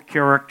noble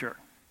character.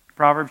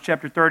 Proverbs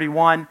chapter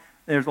 31,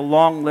 there's a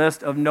long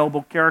list of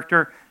noble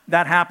character.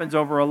 That happens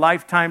over a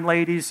lifetime,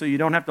 ladies, so you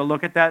don't have to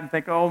look at that and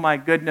think, oh my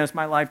goodness,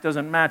 my life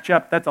doesn't match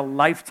up. That's a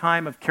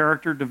lifetime of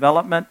character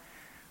development.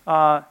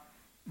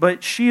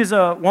 But she is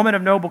a woman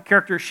of noble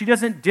character. She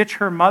doesn't ditch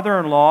her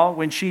mother-in-law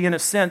when she, in a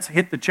sense,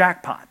 hit the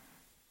jackpot.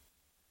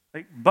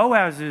 Like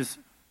Boaz is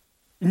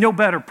no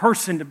better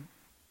person to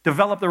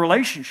develop the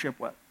relationship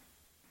with.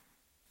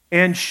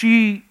 And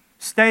she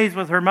stays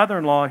with her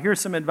mother-in-law. Here's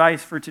some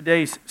advice for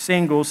today's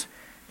singles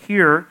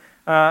here.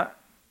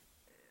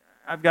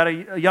 I've got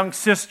a young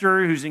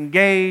sister who's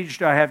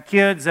engaged. I have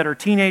kids that are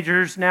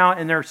teenagers now,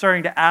 and they're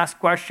starting to ask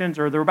questions,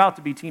 or they're about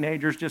to be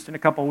teenagers just in a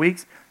couple of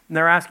weeks. And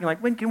they're asking,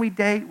 like, when can we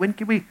date? When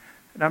can we?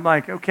 And I'm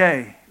like,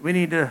 okay, we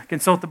need to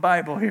consult the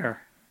Bible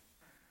here.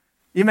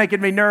 You're making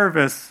me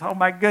nervous. Oh,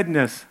 my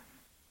goodness.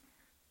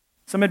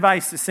 Some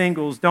advice to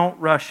singles: don't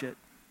rush it.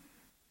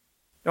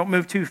 Don't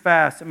move too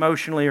fast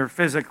emotionally or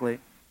physically.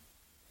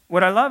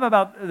 What I love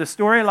about the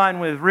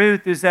storyline with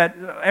Ruth is that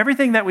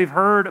everything that we've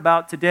heard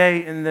about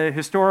today in the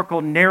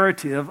historical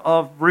narrative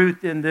of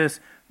Ruth and this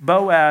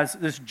Boaz,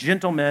 this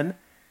gentleman,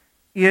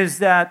 is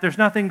that there's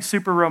nothing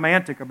super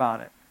romantic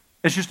about it.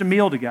 It's just a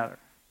meal together.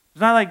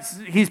 It's not like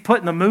he's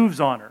putting the moves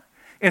on her.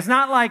 It's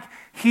not like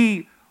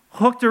he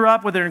hooked her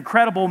up with an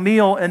incredible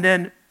meal and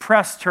then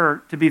pressed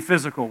her to be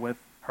physical with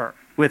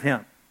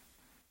him.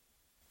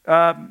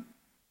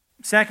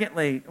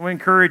 Secondly, I want to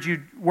encourage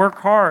you, work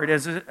hard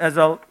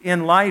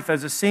in life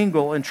as a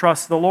single and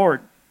trust the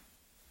Lord.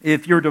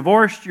 If you're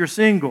divorced, you're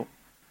single.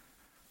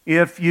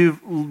 If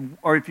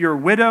you're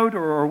widowed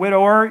or a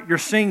widower, you're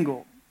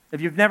single. If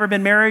you've never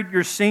been married,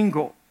 you're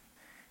single.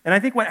 And I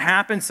think what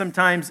happens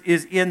sometimes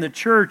is in the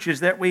church is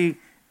that we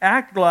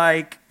act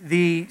like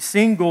the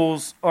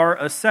singles are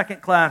a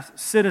second-class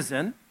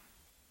citizen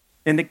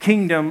in the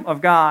kingdom of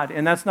God,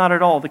 and that's not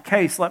at all the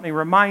case. Let me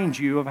remind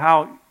you of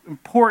how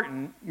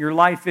important your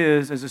life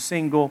is as a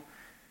single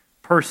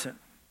person.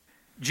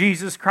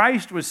 Jesus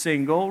Christ was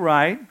single,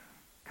 right?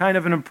 Kind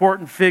of an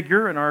important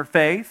figure in our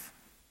faith.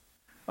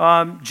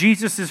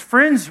 Jesus'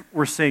 friends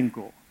were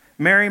single.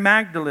 Mary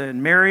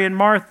Magdalene, Mary and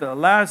Martha,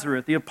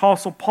 Lazarus, the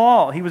Apostle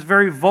Paul. He was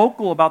very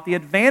vocal about the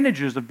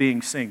advantages of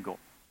being single.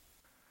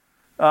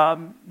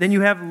 Then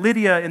you have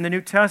Lydia in the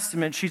New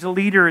Testament. She's a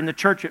leader in the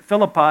church at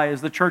Philippi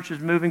as the church is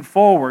moving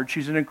forward.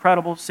 She's an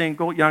incredible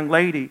single young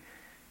lady.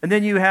 And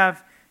then you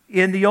have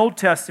in the Old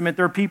Testament,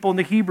 there are people in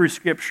the Hebrew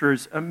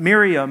Scriptures.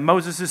 Miriam,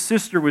 Moses'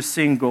 sister, was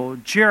single.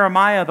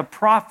 Jeremiah, the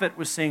prophet,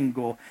 was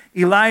single.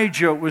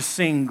 Elijah was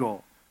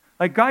single.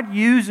 Like, God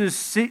uses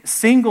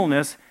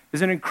singleness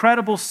as an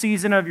incredible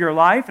season of your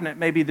life, and it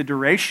may be the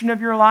duration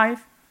of your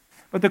life.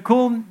 But the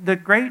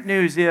great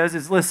news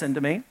is listen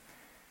to me,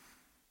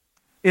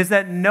 is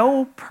that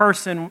no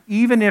person,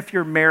 even if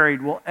you're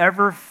married, will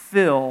ever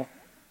fill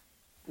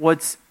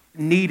what's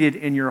needed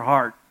in your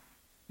heart.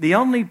 The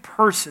only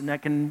person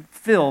that can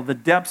fill the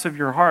depths of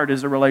your heart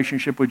is a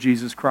relationship with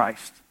Jesus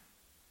Christ.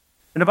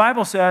 And the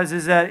Bible says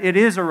is that it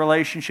is a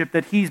relationship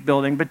that he's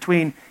building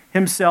between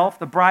himself,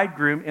 the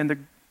bridegroom, and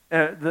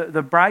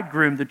the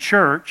bridegroom, the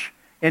church,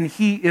 and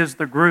he is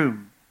the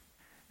groom.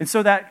 And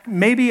so that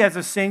maybe as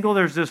a single,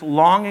 there's this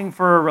longing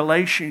for a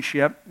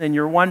relationship, and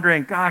you're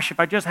wondering, gosh, if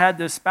I just had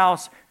this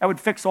spouse, that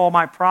would fix all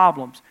my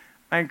problems.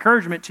 My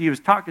encouragement to you is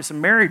talk to some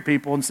married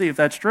people and see if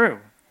that's true.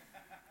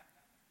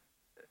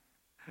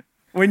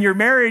 When you're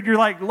married, you're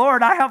like,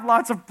 Lord, I have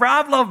lots of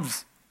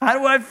problems. How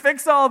do I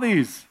fix all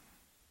these?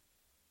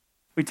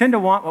 We tend to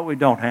want what we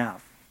don't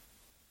have.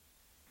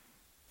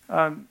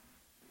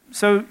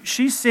 So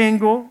she's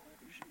single.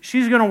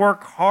 She's going to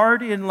work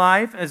hard in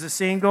life as a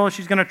single.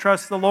 She's going to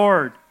trust the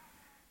Lord.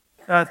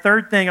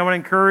 Third thing I want to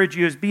encourage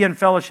you is be in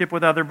fellowship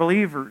with other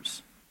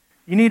believers.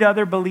 You need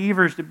other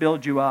believers to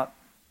build you up.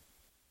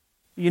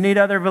 You need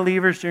other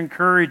believers to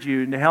encourage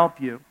you and to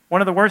help you.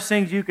 One of the worst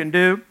things you can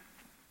do,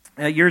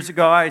 years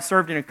ago I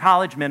served in a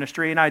college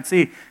ministry, and I'd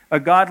see a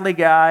godly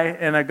guy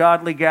and a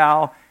godly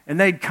gal, and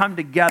they'd come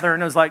together,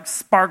 and it was like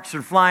sparks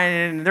are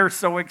flying, and they're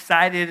so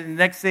excited, and the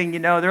next thing you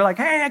know, they're like,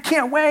 hey, I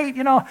can't wait,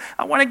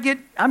 I'm going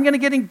to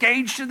get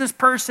engaged to this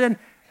person.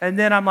 And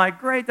then I'm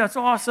like, great, that's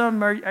awesome.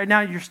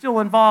 Now you're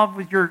still involved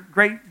with your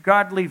great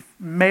godly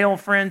male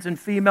friends and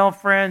female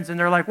friends, and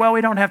they're like, well,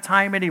 we don't have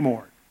time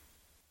anymore.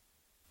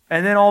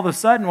 And then all of a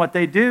sudden what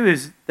they do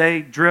is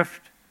they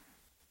drift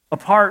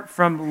apart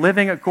from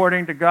living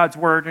according to God's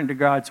word and to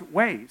God's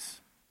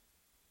ways.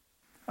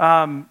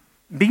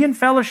 Be in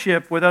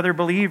fellowship with other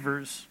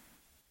believers.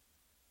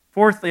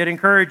 Fourthly, I'd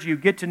encourage you,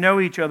 get to know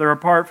each other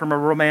apart from a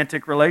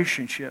romantic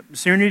relationship. As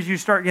soon as you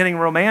start getting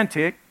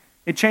romantic,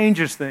 it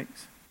changes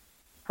things.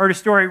 Heard a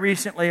story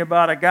recently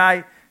about a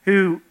guy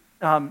who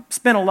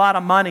spent a lot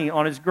of money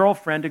on his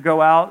girlfriend to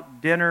go out,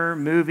 dinner,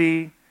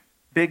 movie,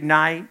 big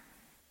night.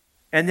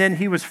 And then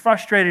he was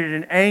frustrated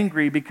and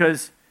angry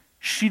because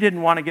she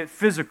didn't want to get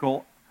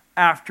physical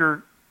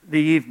after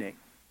the evening.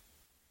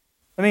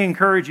 Let me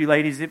encourage you,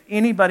 ladies, if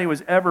anybody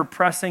was ever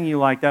pressing you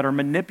like that or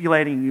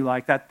manipulating you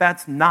like that,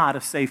 that's not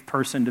a safe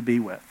person to be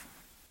with.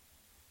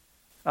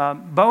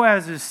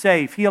 Boaz is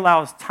safe. He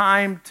allows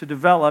time to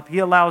develop. He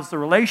allows the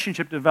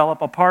relationship to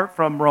develop apart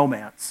from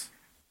romance.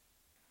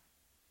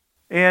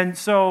 And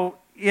so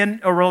in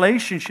a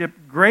relationship,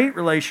 great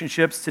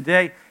relationships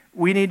today,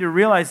 we need to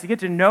realize to get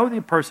to know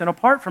the person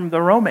apart from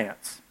the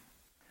romance.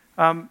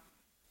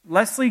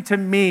 Leslie, to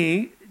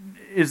me,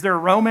 is there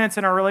romance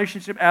in our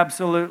relationship?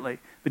 Absolutely.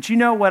 But you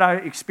know what I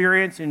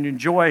experience and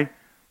enjoy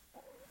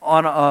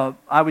on,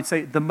 I would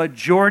say, the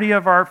majority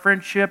of our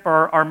friendship,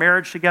 our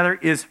marriage together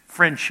is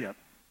friendship.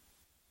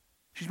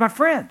 She's my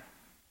friend.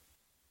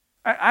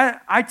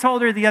 I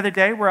told her the other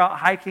day, we're out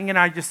hiking, and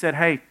I just said,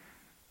 hey,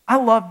 I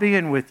love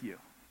being with you.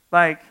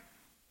 Like,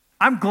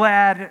 I'm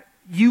glad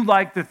you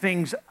like the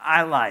things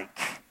I like.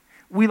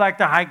 We like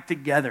to hike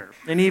together.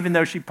 And even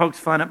though she pokes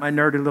fun at my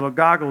nerdy little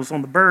goggles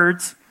on the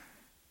birds,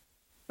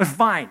 it's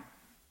fine.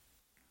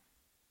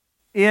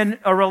 In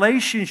a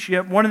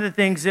relationship, one of the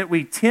things that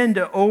we tend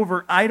to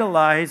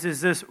over-idolize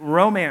is this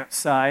romance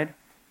side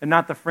and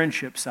not the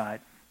friendship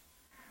side.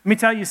 Let me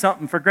tell you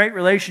something. For great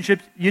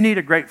relationships, you need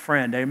a great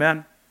friend,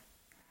 amen?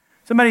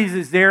 Somebody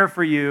who's there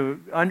for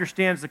you,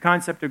 understands the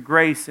concept of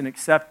grace and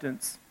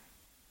acceptance.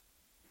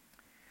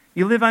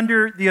 You live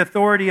under the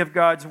authority of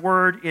God's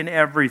word in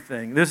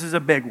everything. This is a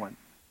big one.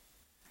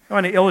 I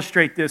want to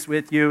illustrate this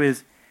with you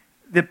is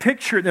the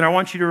picture that I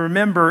want you to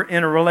remember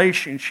in a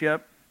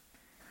relationship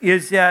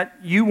is that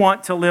you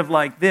want to live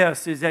like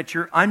this, is that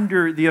you're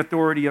under the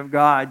authority of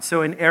God.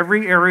 So in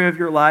every area of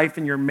your life,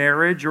 in your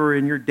marriage or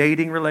in your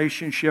dating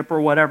relationship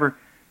or whatever,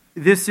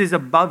 this is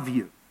above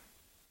you.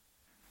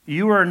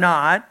 You are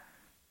not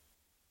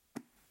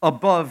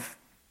above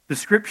the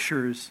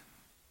Scriptures.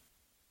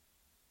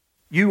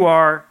 You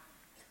are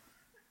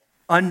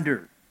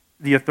under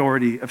the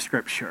authority of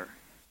Scripture.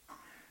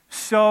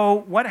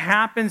 So what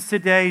happens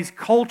today's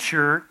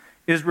culture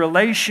is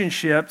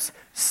relationships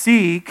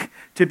seek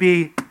to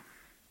be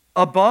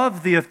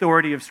above the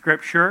authority of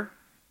Scripture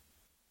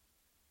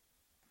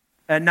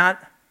and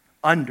not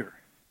under.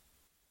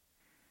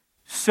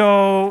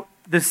 So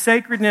the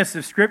sacredness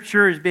of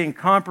Scripture is being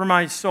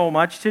compromised so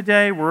much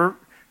today. We're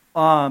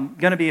going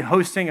to be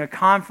hosting a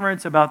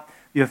conference about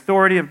the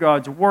authority of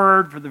God's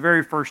Word for the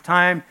very first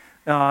time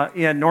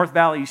in North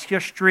Valley's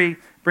history,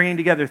 bringing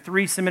together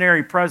 3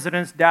 seminary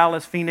presidents,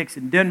 Dallas, Phoenix,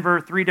 and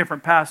Denver, 3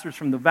 different pastors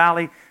from the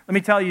valley. Let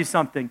me tell you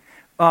something.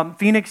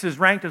 Phoenix is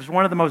ranked as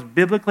one of the most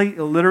biblically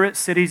illiterate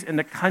cities in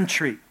the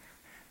country.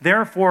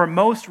 Therefore,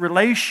 most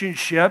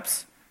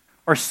relationships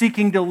are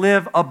seeking to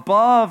live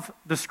above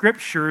the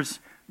Scriptures,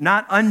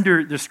 not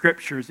under the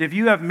Scriptures. If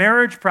you have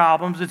marriage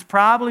problems, it's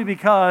probably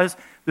because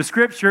the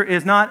Scripture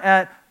is not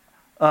at,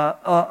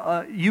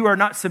 you are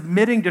not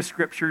submitting to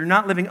Scripture. You're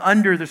not living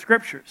under the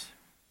Scriptures.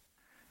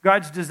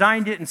 God's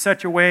designed it in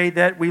such a way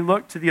that we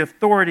look to the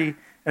authority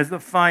as the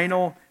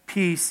final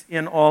piece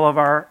in all of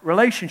our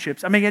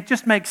relationships. I mean, it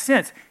just makes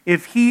sense.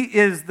 If He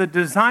is the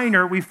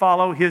designer, we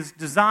follow His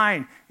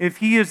design. If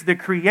He is the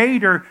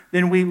creator,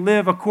 then we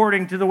live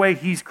according to the way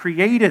He's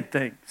created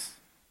things.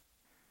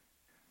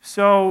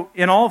 So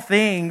in all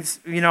things,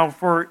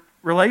 for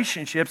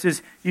relationships,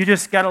 is you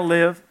just got to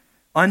live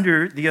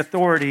under the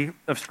authority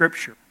of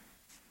Scripture.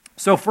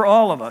 So for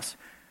all of us,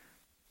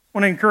 I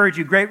want to encourage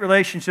you, great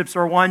relationships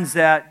are ones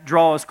that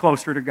draw us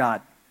closer to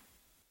God.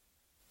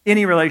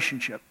 Any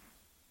relationship.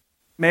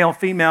 Male,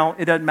 female,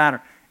 it doesn't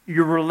matter.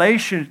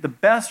 The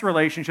best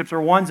relationships are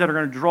ones that are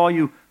going to draw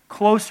you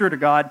closer to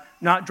God,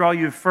 not draw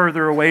you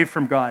further away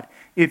from God.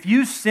 If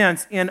you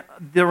sense in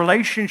the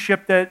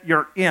relationship that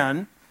you're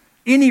in,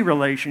 any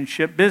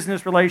relationship,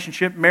 business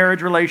relationship,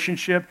 marriage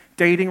relationship,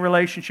 dating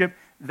relationship,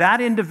 that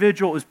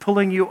individual is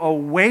pulling you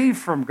away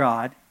from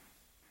God,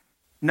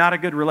 not a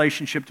good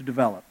relationship to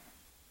develop.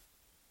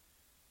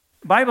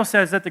 The Bible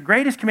says that the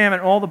greatest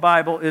commandment in all the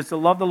Bible is to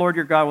love the Lord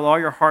your God with all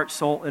your heart,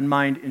 soul, and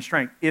mind and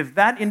strength. If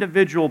that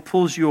individual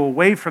pulls you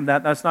away from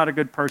that, that's not a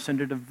good person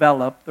to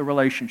develop the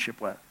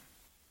relationship with.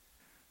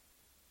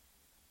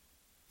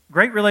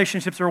 Great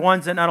relationships are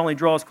ones that not only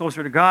draw us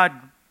closer to God,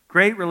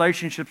 great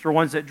relationships are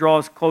ones that draw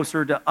us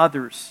closer to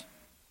others.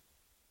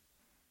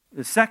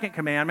 The second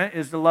commandment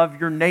is to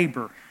love your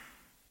neighbor.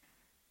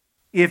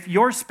 If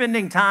you're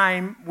spending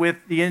time with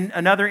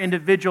another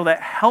individual that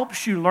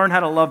helps you learn how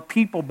to love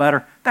people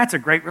better, that's a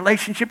great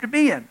relationship to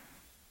be in.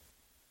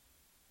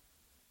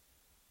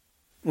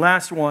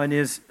 Last one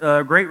is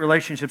great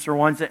relationships are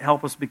ones that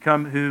help us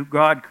become who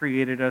God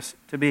created us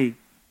to be.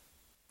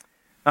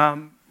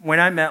 When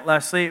I met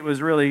Leslie, it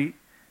was really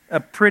a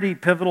pretty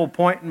pivotal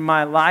point in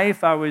my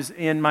life. I was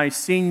in my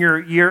senior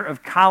year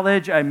of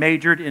college. I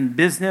majored in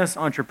business,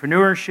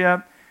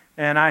 entrepreneurship,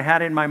 and I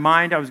had in my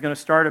mind I was going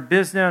to start a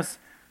business.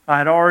 I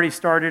had already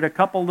started a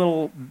couple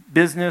little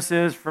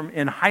businesses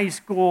in high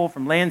school,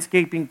 from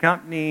landscaping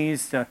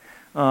companies to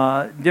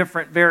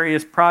different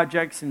various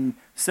projects and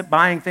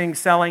buying things,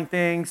 selling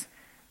things.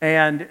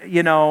 And,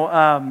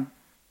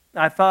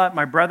 I thought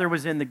my brother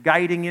was in the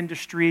guiding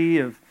industry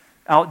of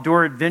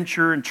outdoor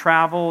adventure and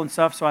travel and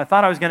stuff, so I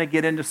thought I was going to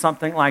get into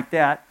something like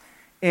that.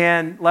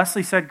 And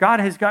Leslie said, God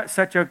has got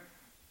such you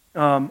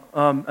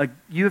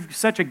have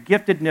such a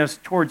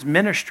giftedness towards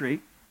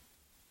ministry.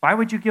 Why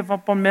would you give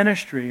up on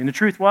ministry? And the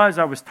truth was,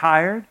 I was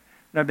tired,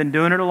 and I've been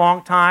doing it a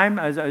long time.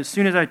 As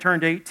soon as I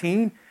turned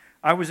 18,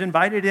 I was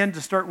invited in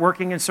to start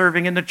working and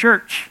serving in the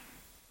church.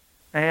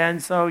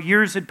 And so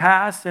years had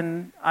passed,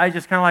 and I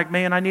just kind of like,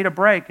 man, I need a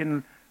break.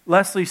 And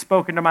Leslie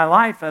spoke into my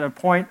life at a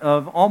point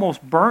of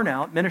almost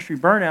burnout, ministry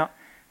burnout.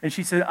 And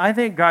she said, I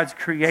think God's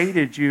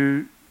created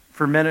you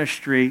for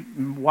ministry,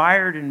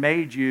 wired and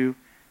made you,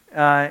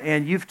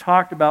 and you've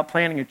talked about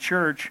planting a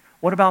church.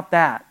 What about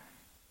that?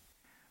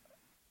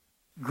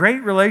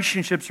 Great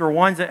relationships are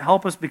ones that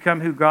help us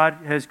become who God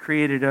has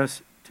created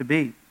us to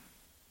be.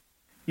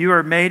 You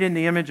are made in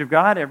the image of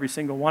God, every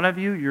single one of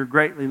you. You're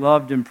greatly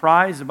loved and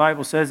prized. The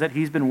Bible says that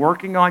He's been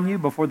working on you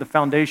before the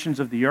foundations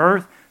of the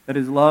earth, that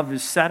His love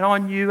is set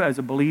on you as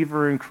a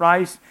believer in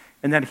Christ,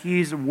 and that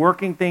He's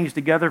working things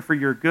together for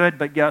your good.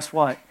 But guess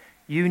what?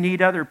 You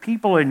need other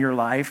people in your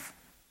life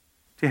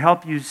to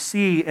help you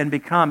see and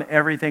become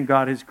everything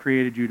God has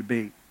created you to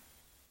be.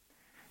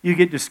 You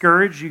get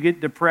discouraged, you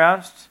get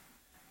depressed,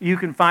 you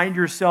can find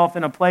yourself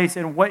in a place,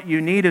 and what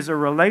you need is a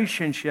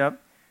relationship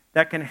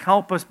that can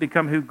help us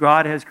become who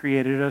God has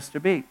created us to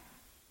be.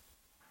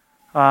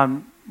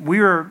 We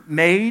are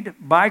made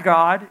by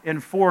God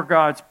and for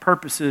God's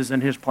purposes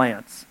and His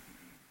plans.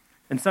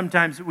 And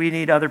sometimes we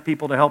need other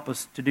people to help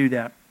us to do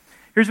that.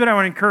 Here's what I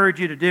want to encourage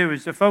you to do,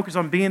 is to focus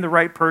on being the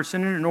right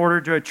person in order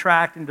to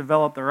attract and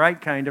develop the right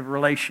kind of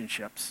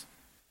relationships.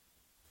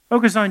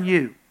 Focus on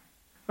you.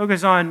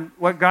 Focus on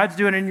what God's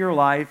doing in your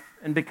life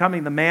and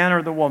becoming the man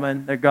or the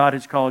woman that God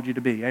has called you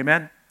to be.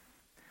 Amen?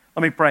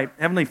 Let me pray.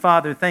 Heavenly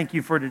Father, thank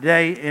you for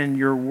today and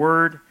your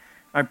word.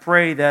 I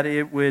pray that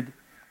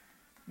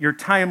your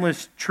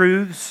timeless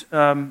truths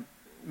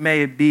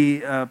may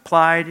be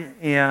applied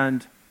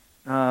and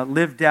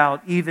lived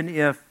out, even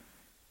if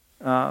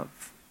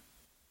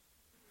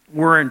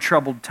we're in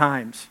troubled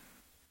times.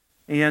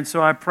 And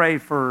so I pray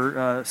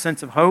for a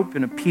sense of hope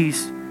and a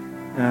peace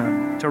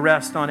to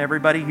rest on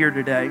everybody here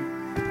today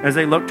as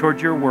they look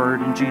towards your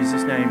word. In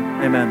Jesus' name,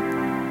 amen.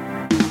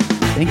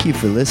 Thank you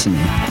for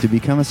listening. To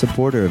become a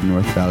supporter of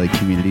North Valley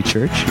Community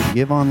Church,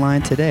 give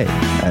online today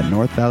at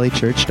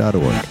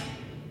northvalleychurch.org.